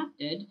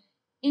 adopted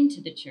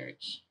into the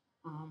church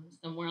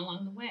somewhere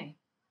along the way.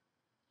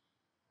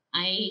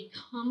 I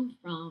come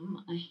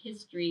from a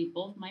history,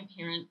 both my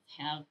parents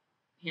have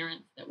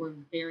parents that were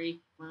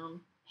very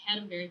firm,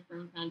 had a very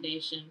firm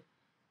foundation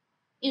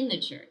in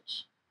the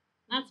church.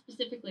 Not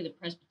specifically the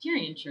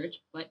Presbyterian Church,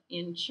 but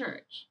in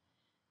church.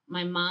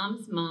 My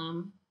mom's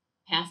mom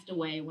passed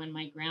away when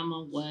my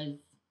grandma was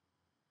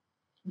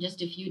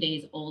just a few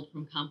days old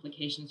from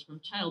complications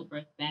from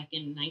childbirth back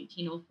in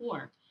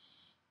 1904.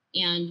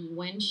 And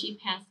when she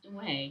passed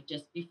away,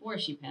 just before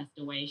she passed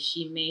away,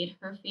 she made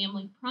her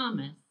family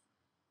promise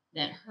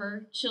that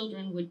her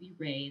children would be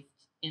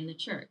raised in the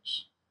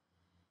church.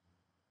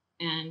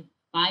 And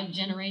 5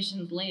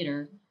 generations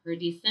later, her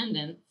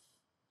descendants,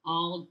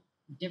 all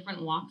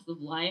different walks of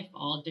life,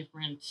 all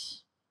different,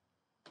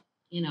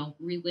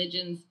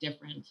 religions,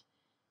 different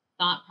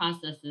thought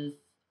processes,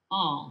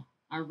 all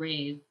are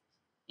raised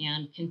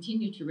and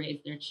continue to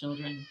raise their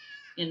children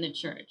in the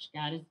church.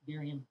 God is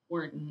very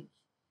important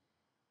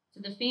to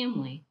the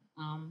family.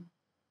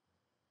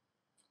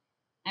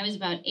 I was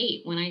about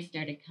 8 when I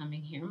started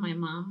coming here. My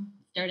mom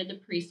started the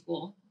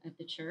preschool at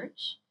the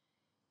church,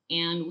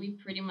 and we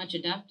pretty much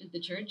adopted the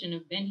church and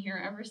have been here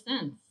ever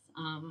since.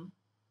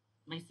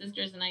 My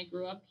sisters and I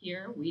grew up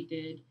here. We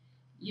did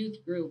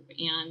youth group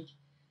and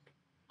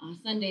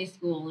Sunday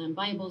school and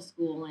Bible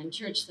school and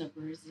church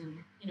suppers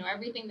and,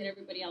 everything that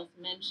everybody else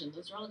mentioned.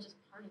 Those are all just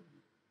part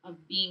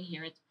of being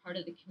here. It's part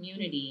of the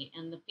community,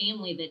 and the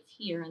family that's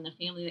here and the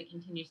family that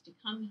continues to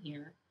come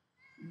here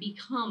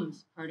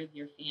becomes part of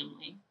your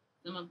family.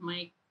 Some of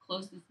my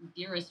closest,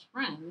 dearest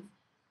friends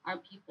are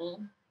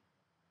people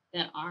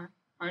that are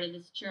part of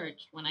this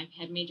church. When I've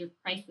had major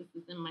crises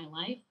in my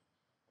life,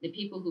 the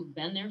people who've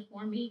been there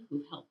for me,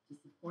 who've helped to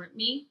support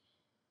me,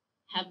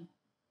 have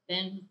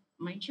been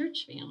my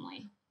church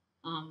family.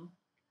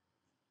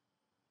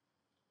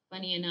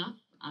 Funny enough,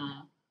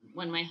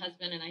 when my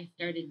husband and I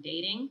started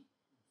dating,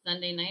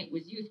 Sunday night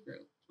was youth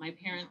group. My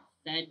parents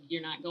said,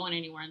 "You're not going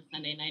anywhere on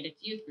Sunday night,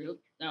 it's youth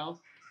group." So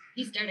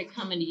he started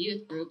coming to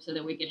youth group so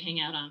that we could hang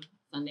out on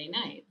Sunday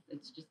nights.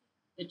 It's just,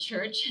 the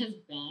church has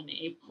been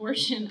a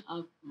portion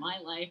of my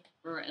life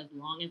for as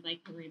long as I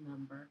can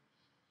remember.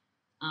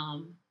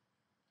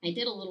 I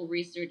did a little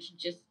research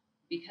just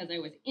because I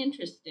was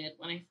interested.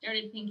 When I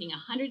started thinking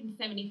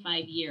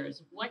 175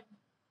 years, what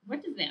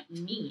does that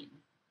mean?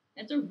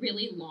 That's a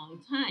really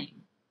long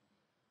time.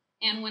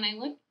 And when I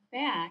look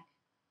back,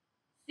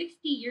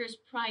 60 years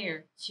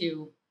prior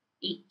to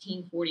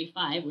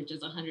 1845, which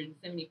is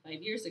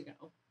 175 years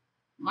ago,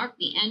 marked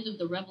the end of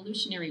the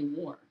Revolutionary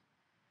War.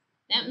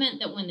 That meant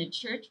that when the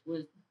church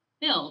was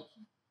built,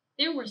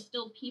 there were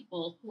still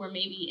people who were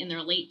maybe in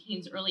their late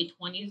teens, early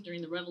 20s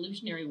during the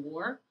Revolutionary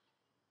War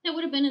that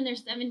would have been in their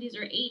 70s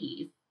or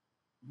 80s.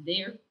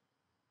 Their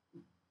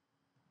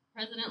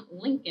President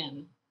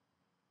Lincoln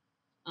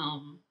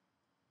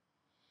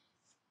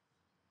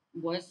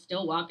was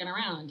still walking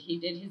around. He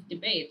did his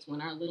debates when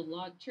our little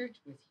log church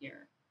was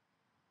here.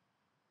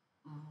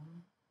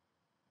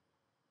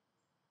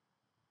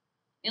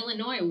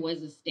 Illinois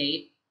was a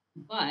state,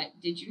 but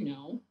did you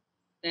know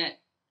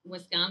that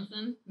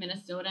Wisconsin,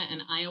 Minnesota,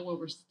 and Iowa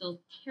were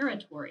still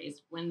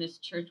territories when this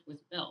church was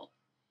built?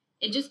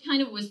 It just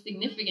kind of was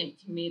significant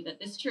to me that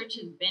this church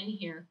has been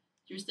here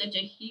through such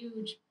a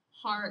huge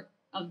part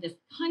of this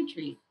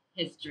country's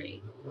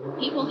history.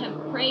 People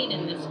have prayed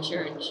in this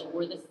church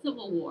for the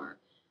Civil War,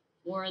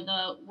 for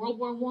the World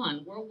War I,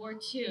 World War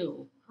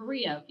II,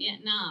 Korea,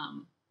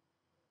 Vietnam.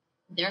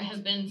 There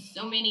have been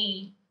so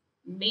many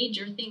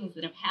major things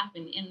that have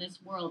happened in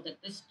this world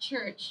that this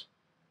church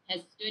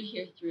has stood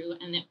here through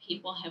and that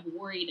people have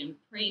worried and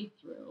prayed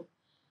through.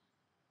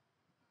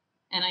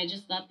 And I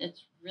just thought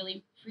that's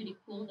really pretty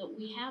cool that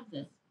we have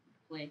this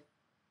place.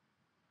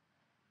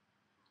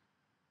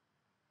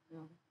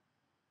 So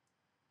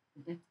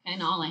that's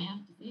kind of all I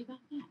have to say about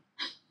that.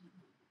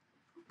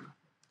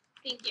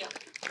 Thank you.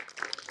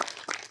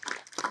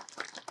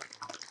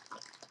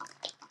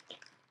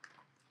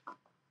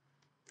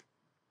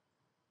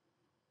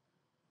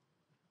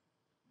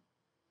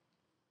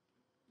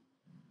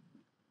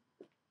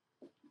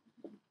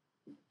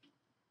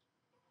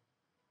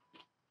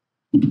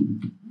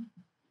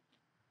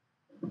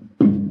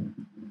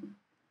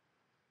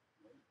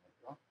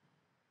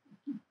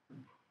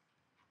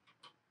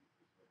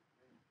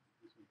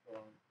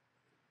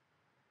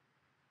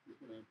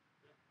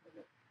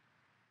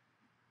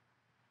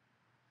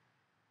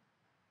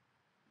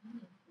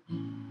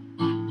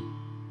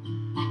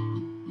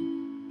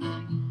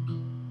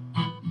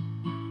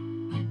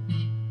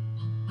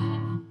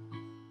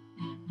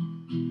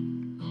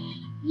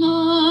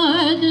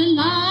 Lord, the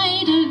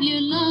light of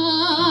your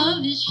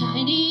love is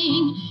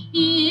shining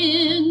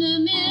in the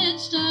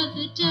midst of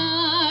the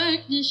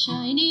darkness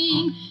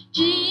shining.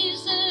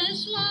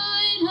 Jesus,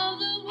 light of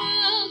the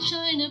world,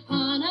 shine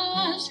upon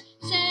us.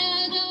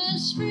 Set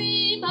us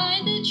free by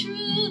the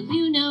truth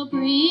you now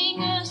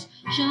bring us.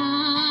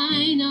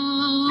 Shine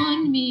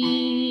on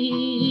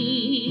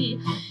me.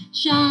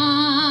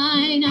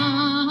 Shine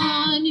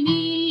on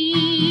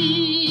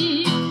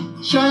me.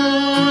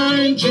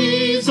 Shine,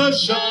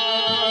 Jesus,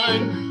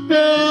 shine,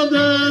 fill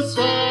this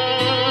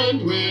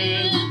land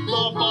with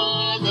the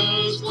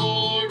Father's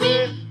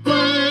glory.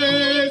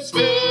 Blaze,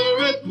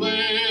 Spirit,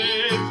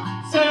 blaze,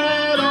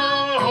 set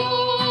our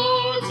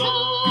hearts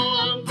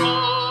on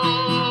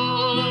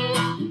fire.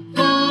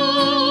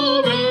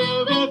 Flow,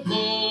 river,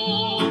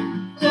 flow,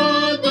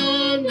 flood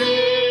the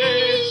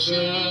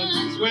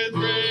nations with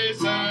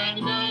grace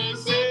and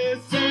mercy.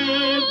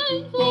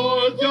 Send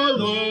forth your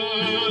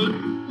Lord,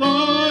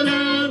 Lord,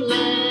 and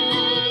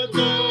let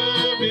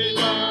there be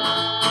light.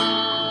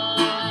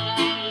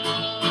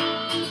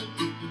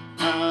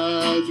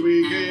 As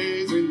we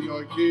gaze in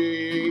your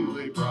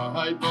kingly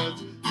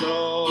brightness,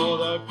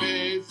 so our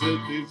faces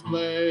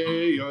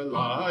display your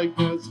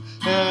likeness,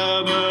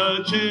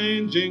 ever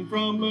changing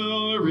from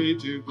glory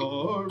to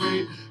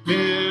glory.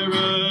 Here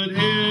and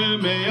here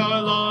may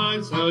our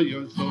lives tell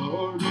your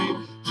story.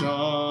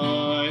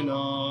 Shine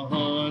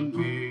on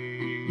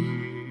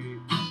me.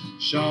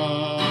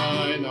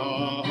 Shine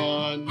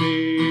on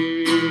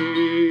me.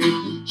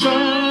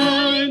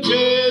 Shine,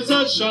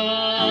 Jesus,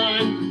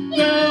 shine.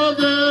 Fill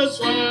this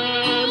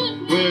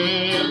land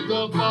with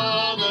the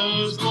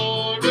Father's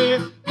glory.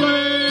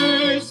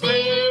 Blaze,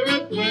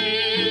 Spirit,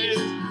 blaze.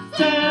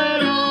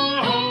 Set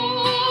our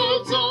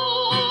hearts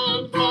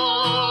on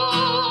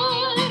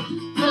fire.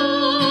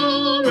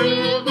 Flow,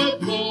 river,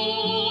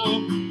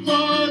 flow.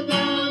 Flood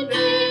the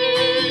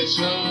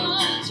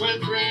nations with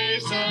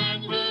grace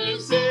and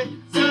mercy.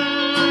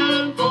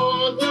 Send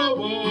forth the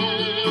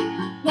word,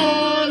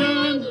 Lord,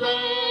 and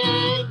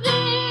let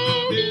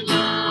there be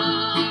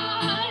light.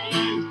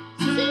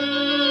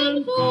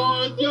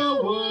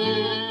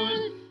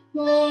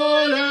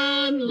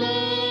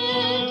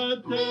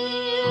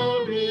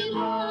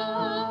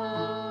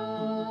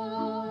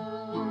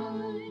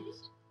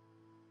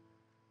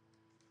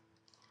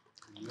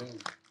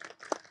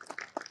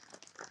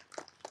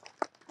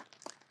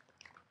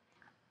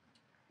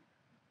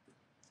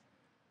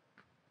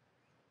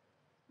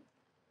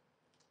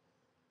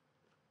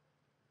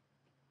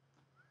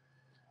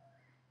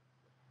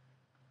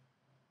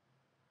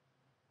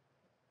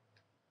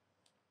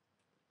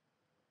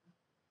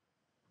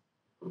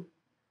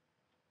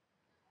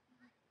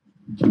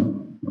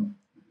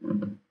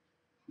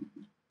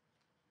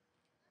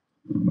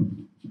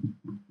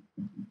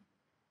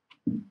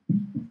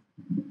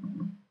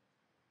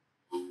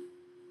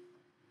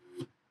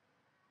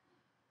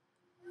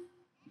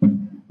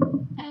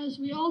 As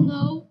we all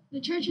know,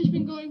 the church has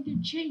been going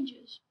through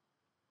changes.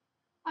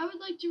 I would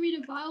like to read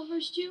a Bible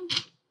verse to you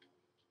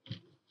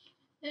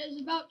that is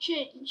about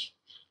change.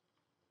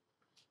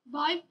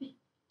 By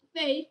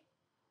faith,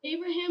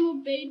 Abraham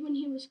obeyed when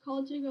he was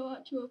called to go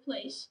out to a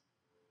place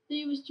that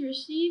he was to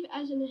receive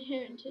as an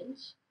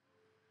inheritance.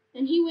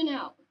 And he went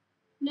out,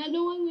 not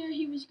knowing where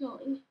he was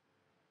going.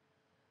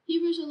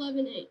 Hebrews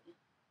 11:8.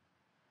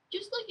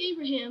 Just like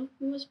Abraham,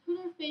 we must put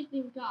our faith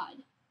in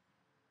God.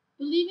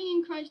 Believing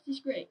in Christ is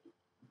great.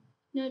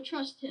 Now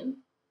trust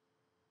him.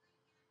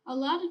 A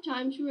lot of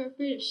times we are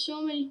afraid of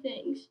so many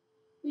things.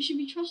 We should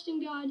be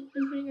trusting God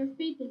and putting our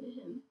faith into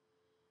him,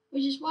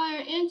 which is why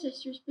our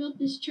ancestors built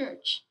this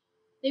church.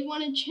 They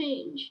wanted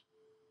change.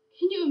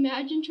 Can you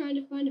imagine trying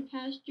to find a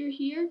pastor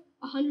here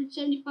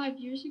 175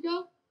 years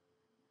ago?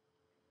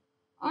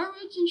 Our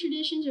roots and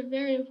traditions are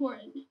very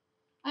important.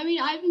 I mean,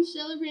 I've been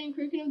celebrating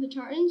Kirkin of the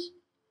Tartans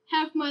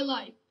half my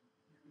life.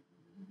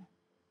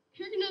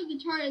 Kirkin of the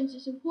Tartans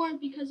is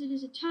important because it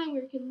is a time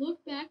where we can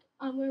look back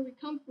on where we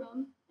come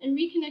from and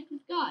reconnect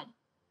with God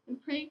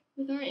and pray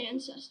with our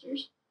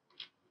ancestors.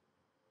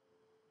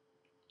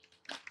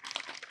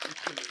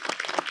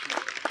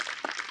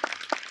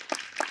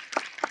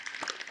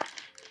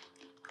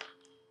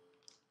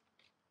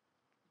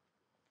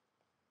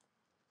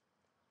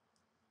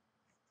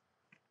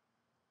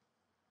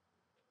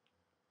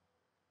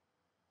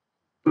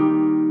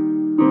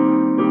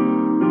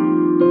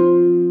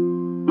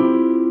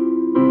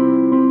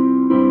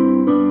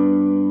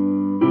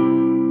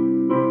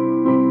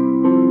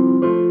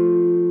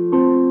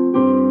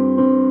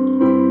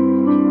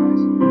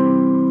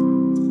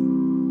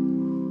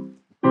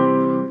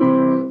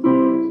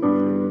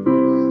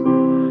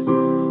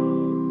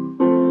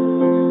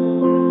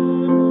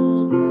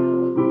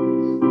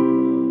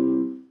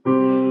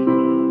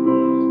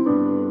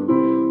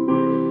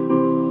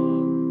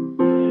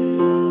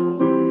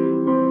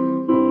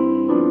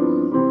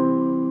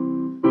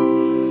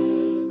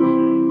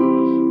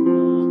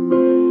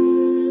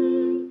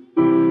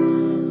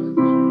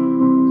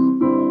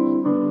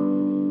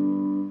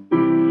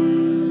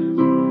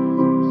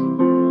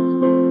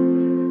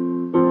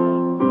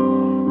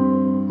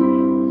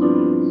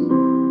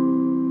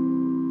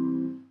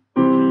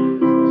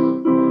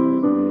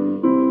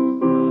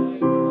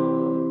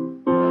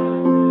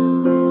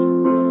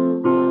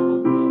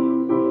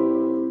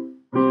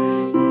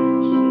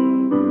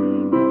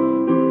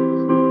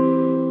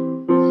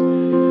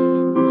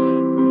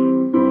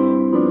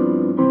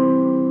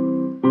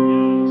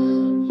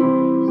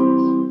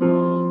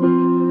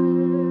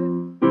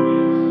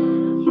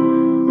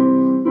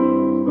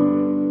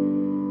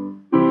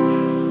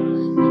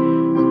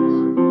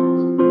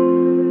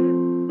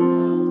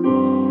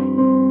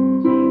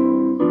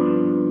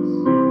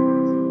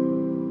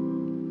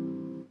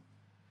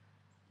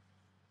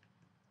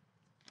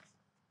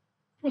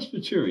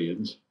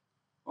 Presbyterians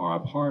are a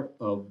part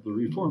of the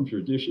Reformed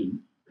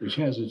tradition, which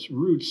has its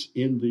roots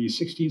in the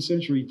 16th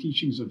century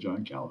teachings of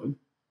John Calvin,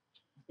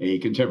 a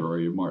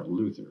contemporary of Martin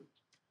Luther.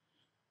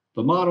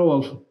 The motto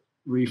of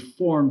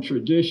Reformed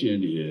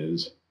tradition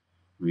is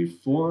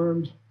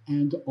reformed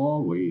and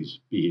always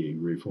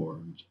being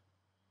reformed.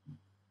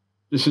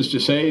 This is to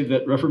say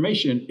that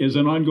Reformation is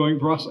an ongoing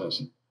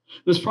process.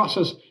 This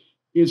process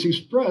is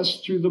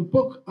expressed through the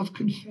Book of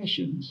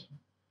Confessions,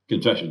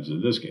 confessions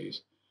in this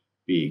case,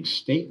 being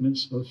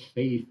statements of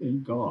faith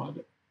in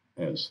God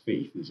as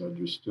faith is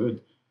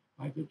understood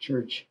by the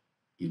church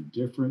in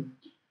different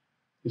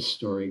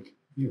historic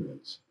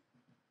eras.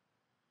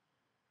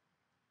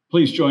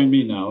 Please join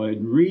me now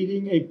in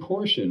reading a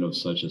portion of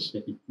such a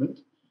statement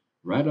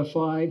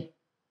ratified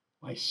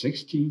by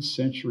 16th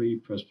century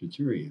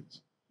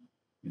Presbyterians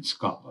in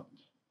Scotland.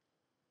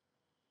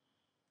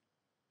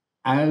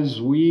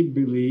 As we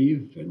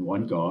believe in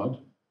one God,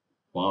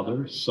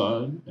 Father,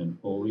 Son, and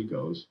Holy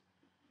Ghost,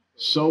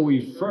 so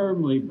we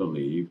firmly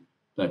believe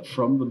that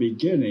from the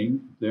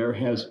beginning there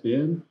has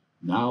been,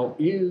 now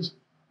is,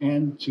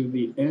 and to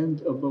the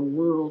end of the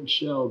world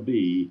shall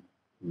be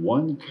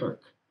one Kirk,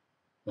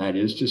 that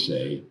is to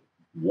say,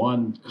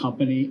 one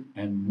company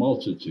and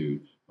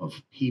multitude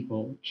of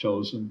people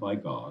chosen by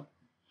God,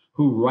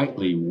 who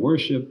rightly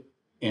worship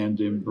and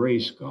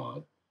embrace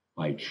God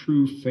by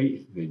true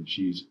faith in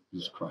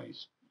Jesus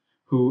Christ,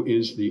 who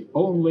is the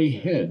only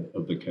head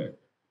of the Kirk,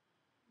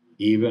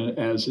 even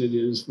as it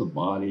is the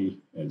body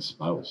and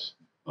spouse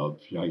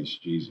of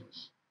Christ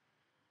Jesus.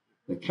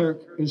 The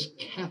Kirk is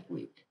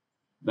Catholic,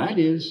 that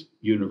is,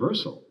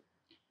 universal,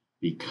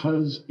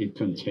 because it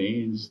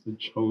contains the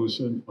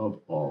chosen of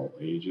all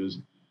ages,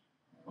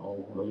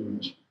 all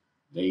lands,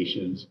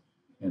 nations,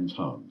 and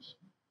tongues,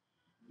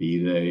 be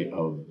they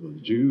of the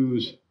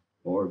Jews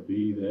or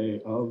be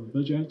they of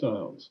the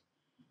Gentiles,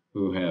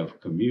 who have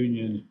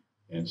communion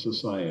and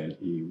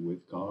society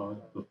with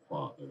God the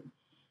Father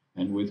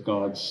and with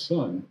God's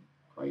Son,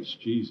 Christ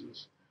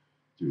Jesus,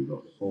 through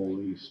the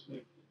Holy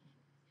Spirit.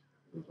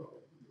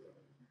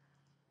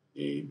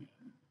 Amen.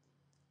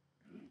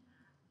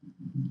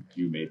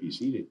 You may be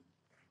seated.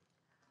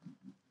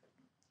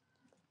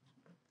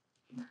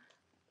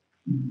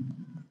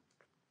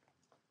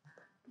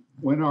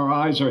 When our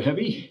eyes are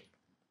heavy,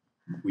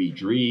 we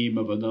dream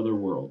of another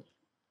world.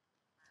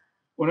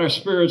 When our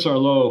spirits are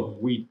low,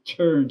 we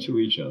turn to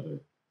each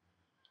other.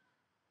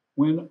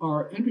 When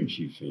our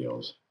energy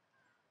fails,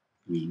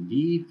 we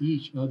need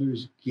each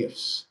other's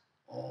gifts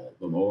all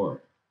the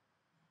more.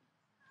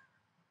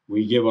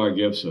 We give our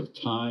gifts of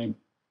time,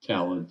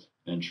 talent,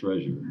 and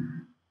treasure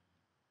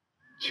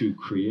to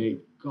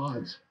create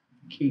God's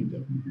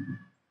kingdom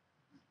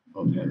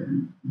of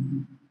heaven.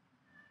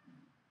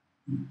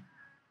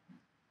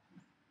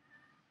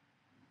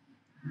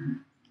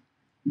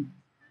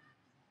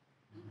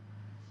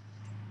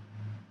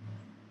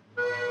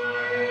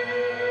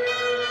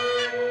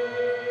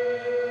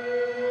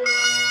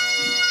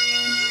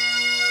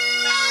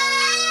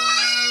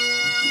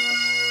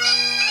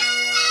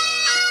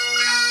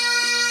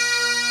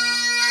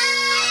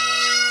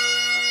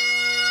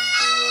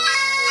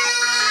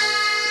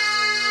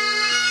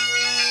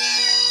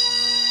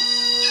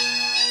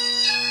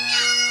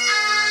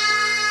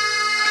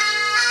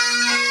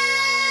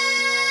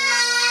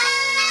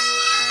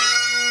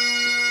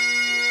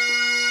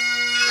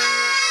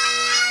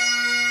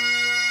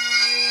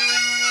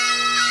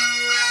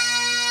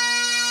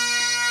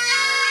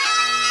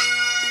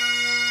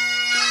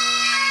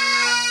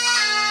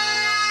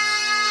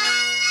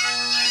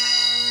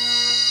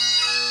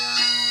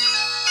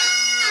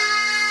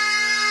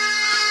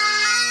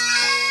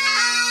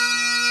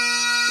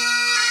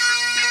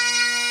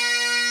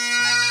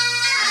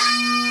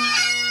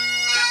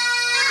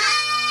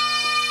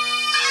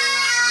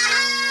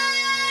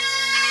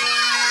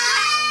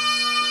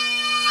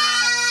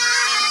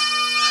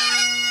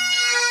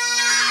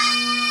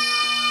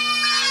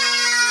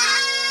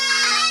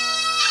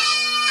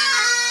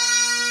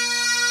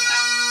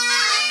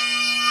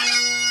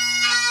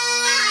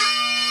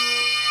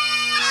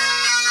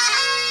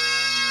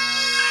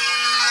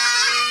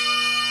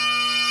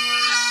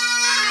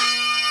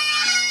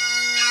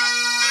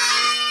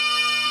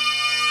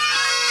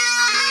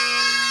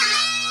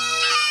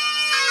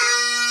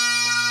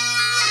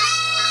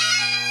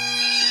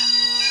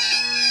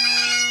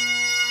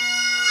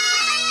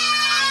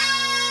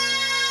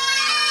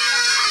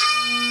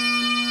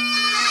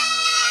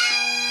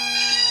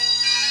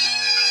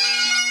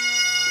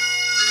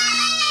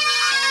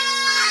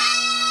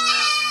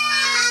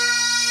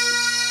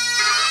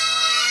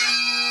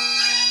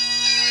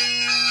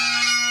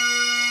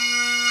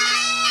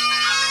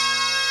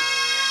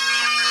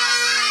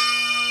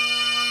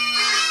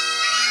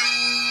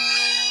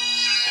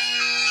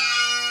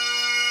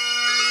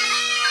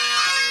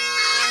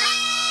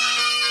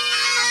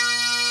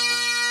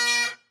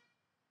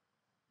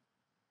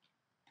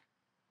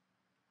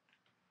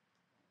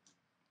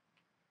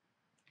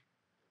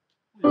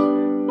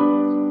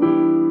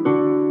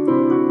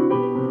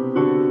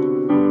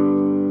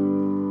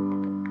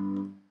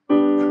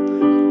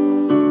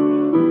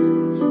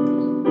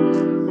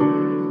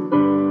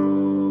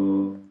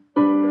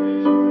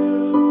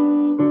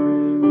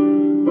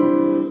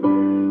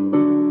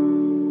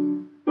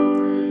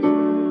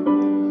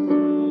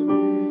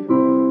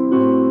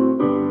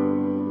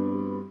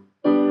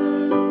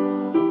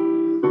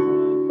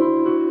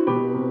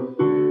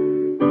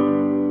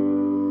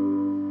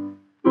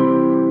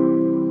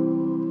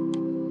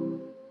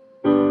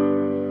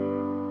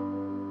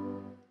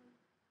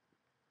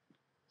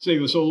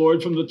 Save us, O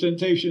Lord, from the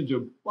temptation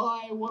to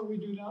buy what we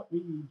do not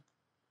need,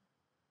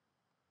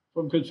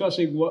 from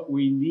confessing what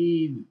we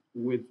need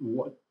with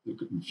what,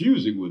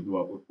 confusing with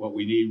what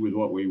we need with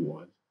what we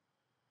want,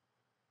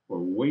 or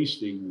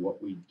wasting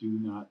what we do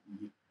not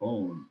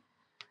own,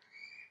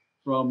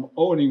 from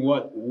owning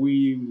what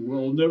we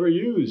will never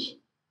use,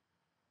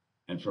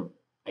 and from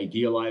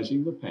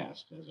idealizing the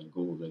past as a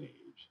golden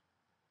age.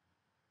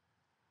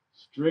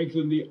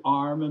 Strengthen the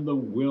arm and the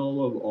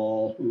will of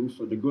all who,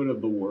 for the good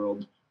of the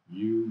world,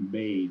 you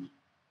made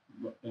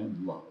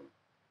and love.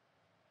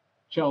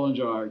 Challenge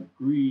our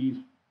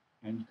greed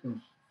and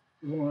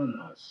conform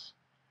us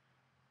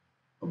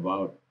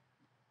about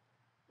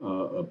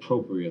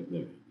appropriate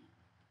living.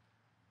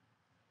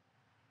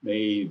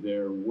 May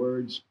their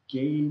words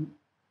gain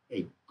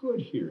a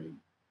good hearing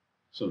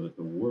so that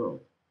the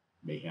world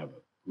may have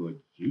a good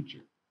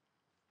future.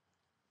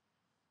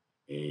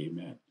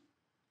 Amen.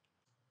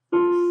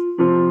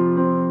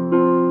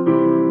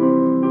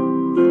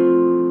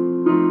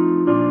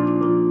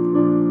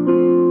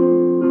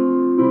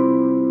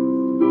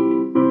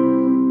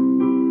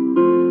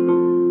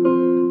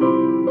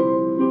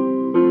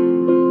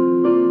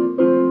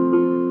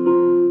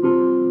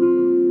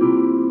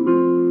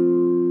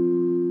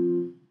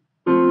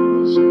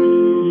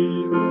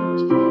 Christian love.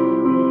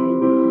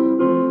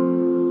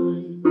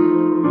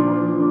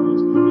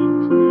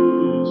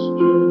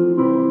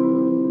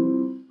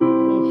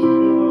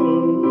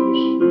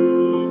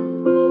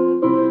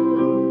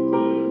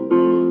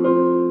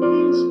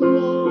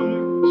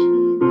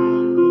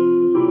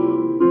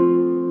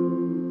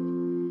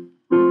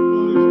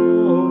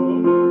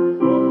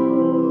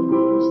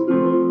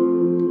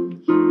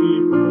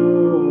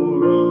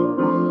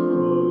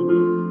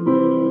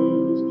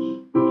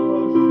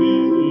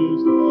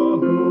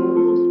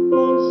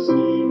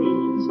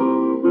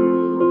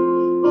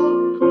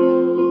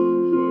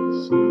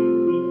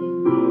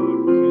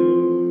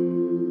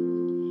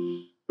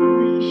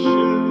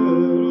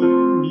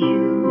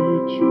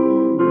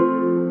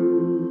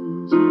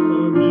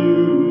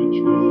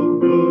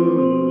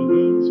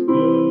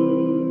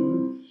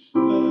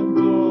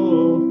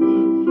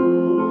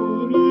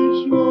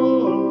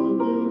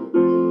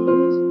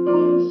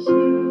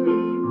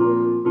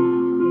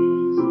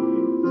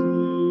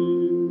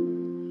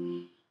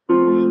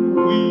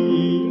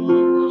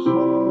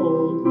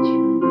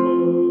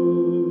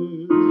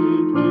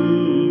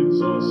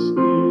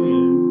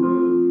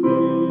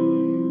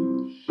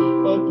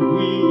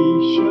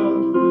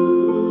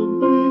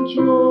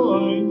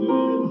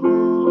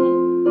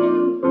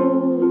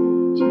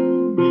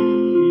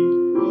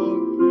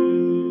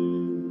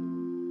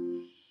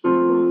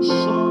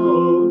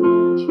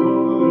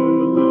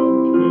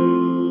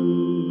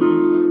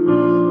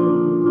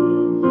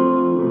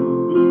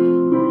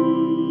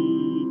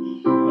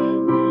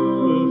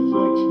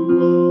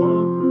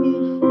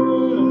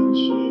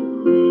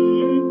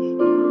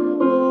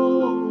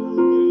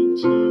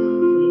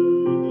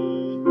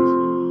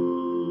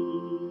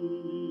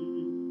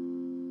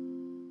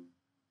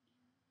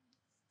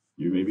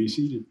 may be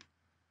seated.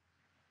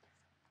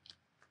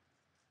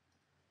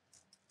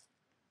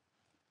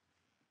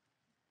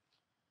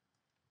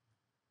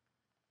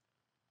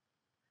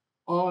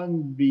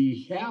 On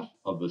behalf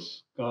of the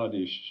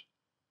Scottish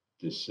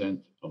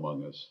descent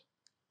among us,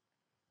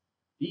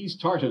 these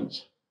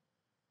Tartans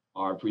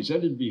are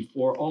presented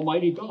before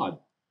Almighty God,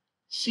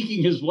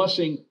 seeking his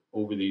blessing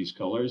over these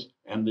colors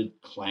and the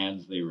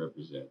clans they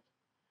represent,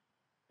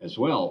 as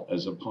well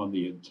as upon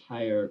the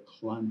entire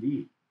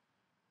Clandí,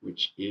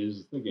 which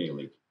is the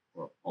Gaelic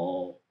for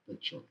all the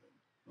children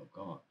of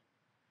God,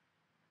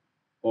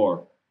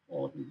 or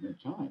all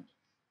humankind.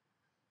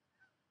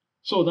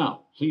 So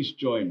now, please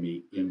join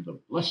me in the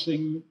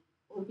blessing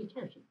of the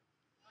Tartan.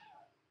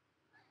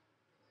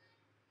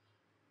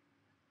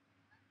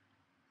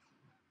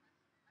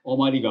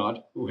 Almighty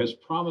God, who has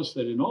promised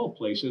that in all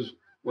places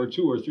where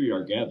 2 or 3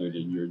 are gathered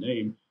in your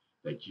name,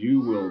 that you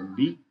will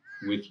meet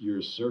with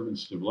your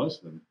servants to bless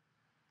them,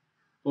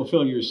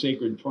 fulfill your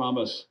sacred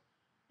promise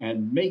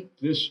and make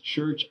this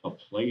church a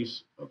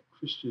place of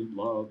Christian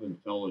love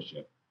and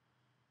fellowship,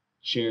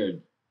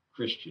 shared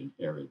Christian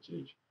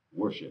heritage,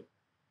 worship,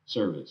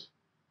 service,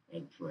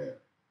 and prayer.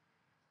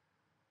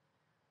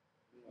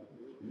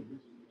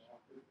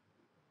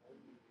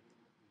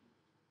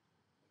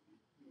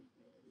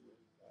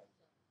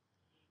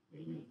 May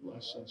you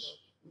bless us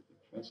with the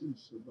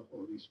presence of the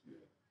Holy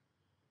Spirit.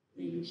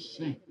 May you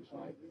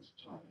sanctify this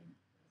time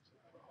as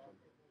a prophet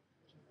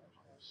to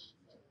our hearts.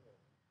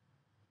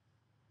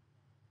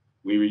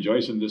 We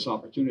rejoice in this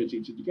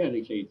opportunity to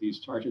dedicate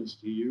these Tartans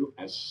to you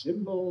as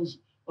symbols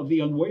of the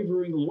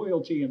unwavering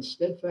loyalty and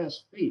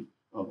steadfast faith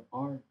of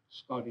our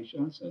Scottish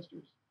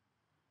ancestors.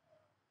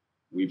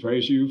 We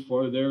praise you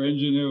for their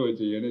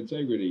ingenuity and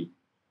integrity,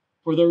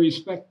 for their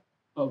respect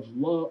of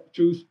love,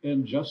 truth,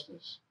 and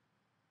justice,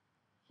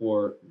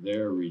 for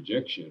their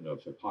rejection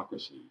of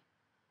hypocrisy,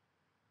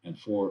 and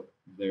for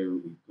their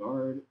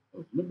regard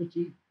of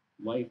liberty,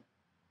 life,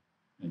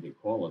 and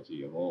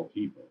equality of all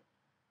people.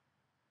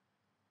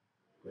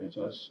 Grant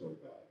us, O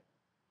God,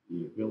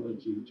 the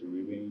ability to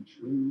remain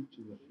true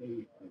to the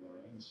faith of our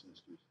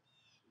ancestors,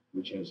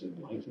 which has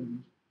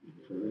enlightened,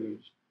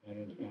 encouraged, and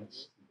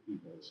enhanced the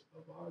peoples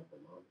of our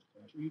beloved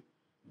country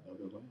and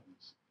other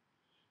lands.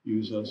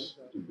 Use us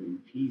to bring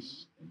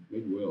peace and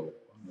goodwill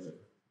on earth,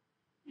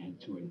 and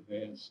to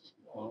advance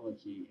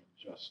equality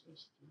and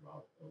justice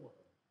throughout the world.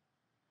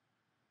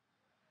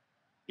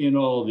 In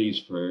all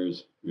these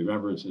prayers,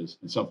 remembrances,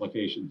 and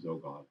supplications, O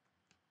God,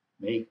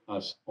 make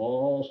us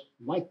all,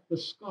 like the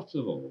Scots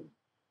of old,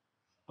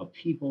 a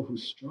people who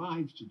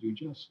strive to do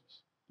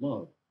justice,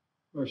 love,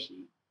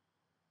 mercy,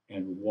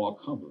 and walk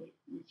humbly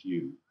with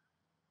you.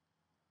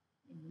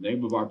 In the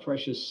name of our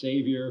precious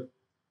Savior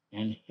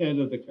and head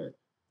of the Kirk,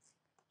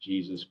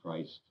 Jesus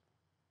Christ,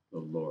 the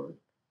Lord.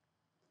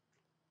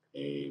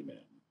 Amen.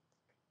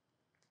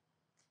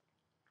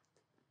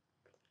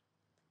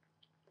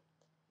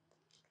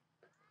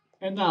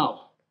 And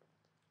now,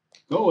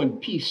 go in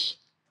peace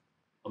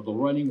of the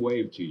running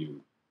wave to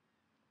you,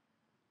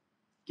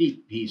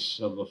 deep peace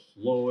of the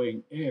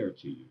flowing air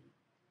to you,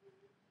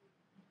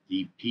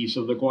 deep peace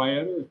of the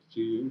quiet earth to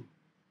you,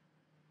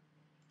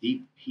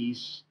 deep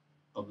peace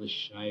of the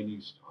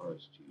shining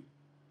stars to you,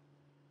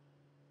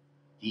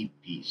 deep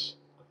peace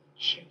of the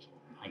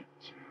gentle night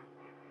to you.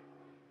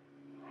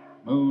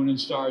 Moon and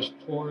stars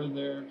pour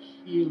their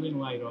healing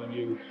light on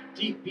you,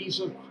 deep peace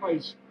of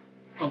Christ,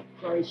 the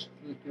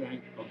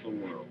strength of the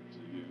world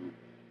to you,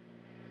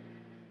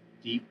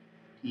 deep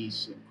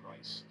peace in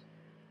Christ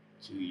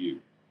to you.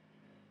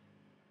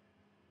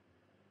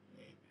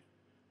 Amen.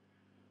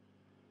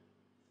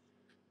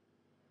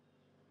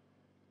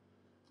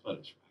 Let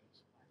us pray.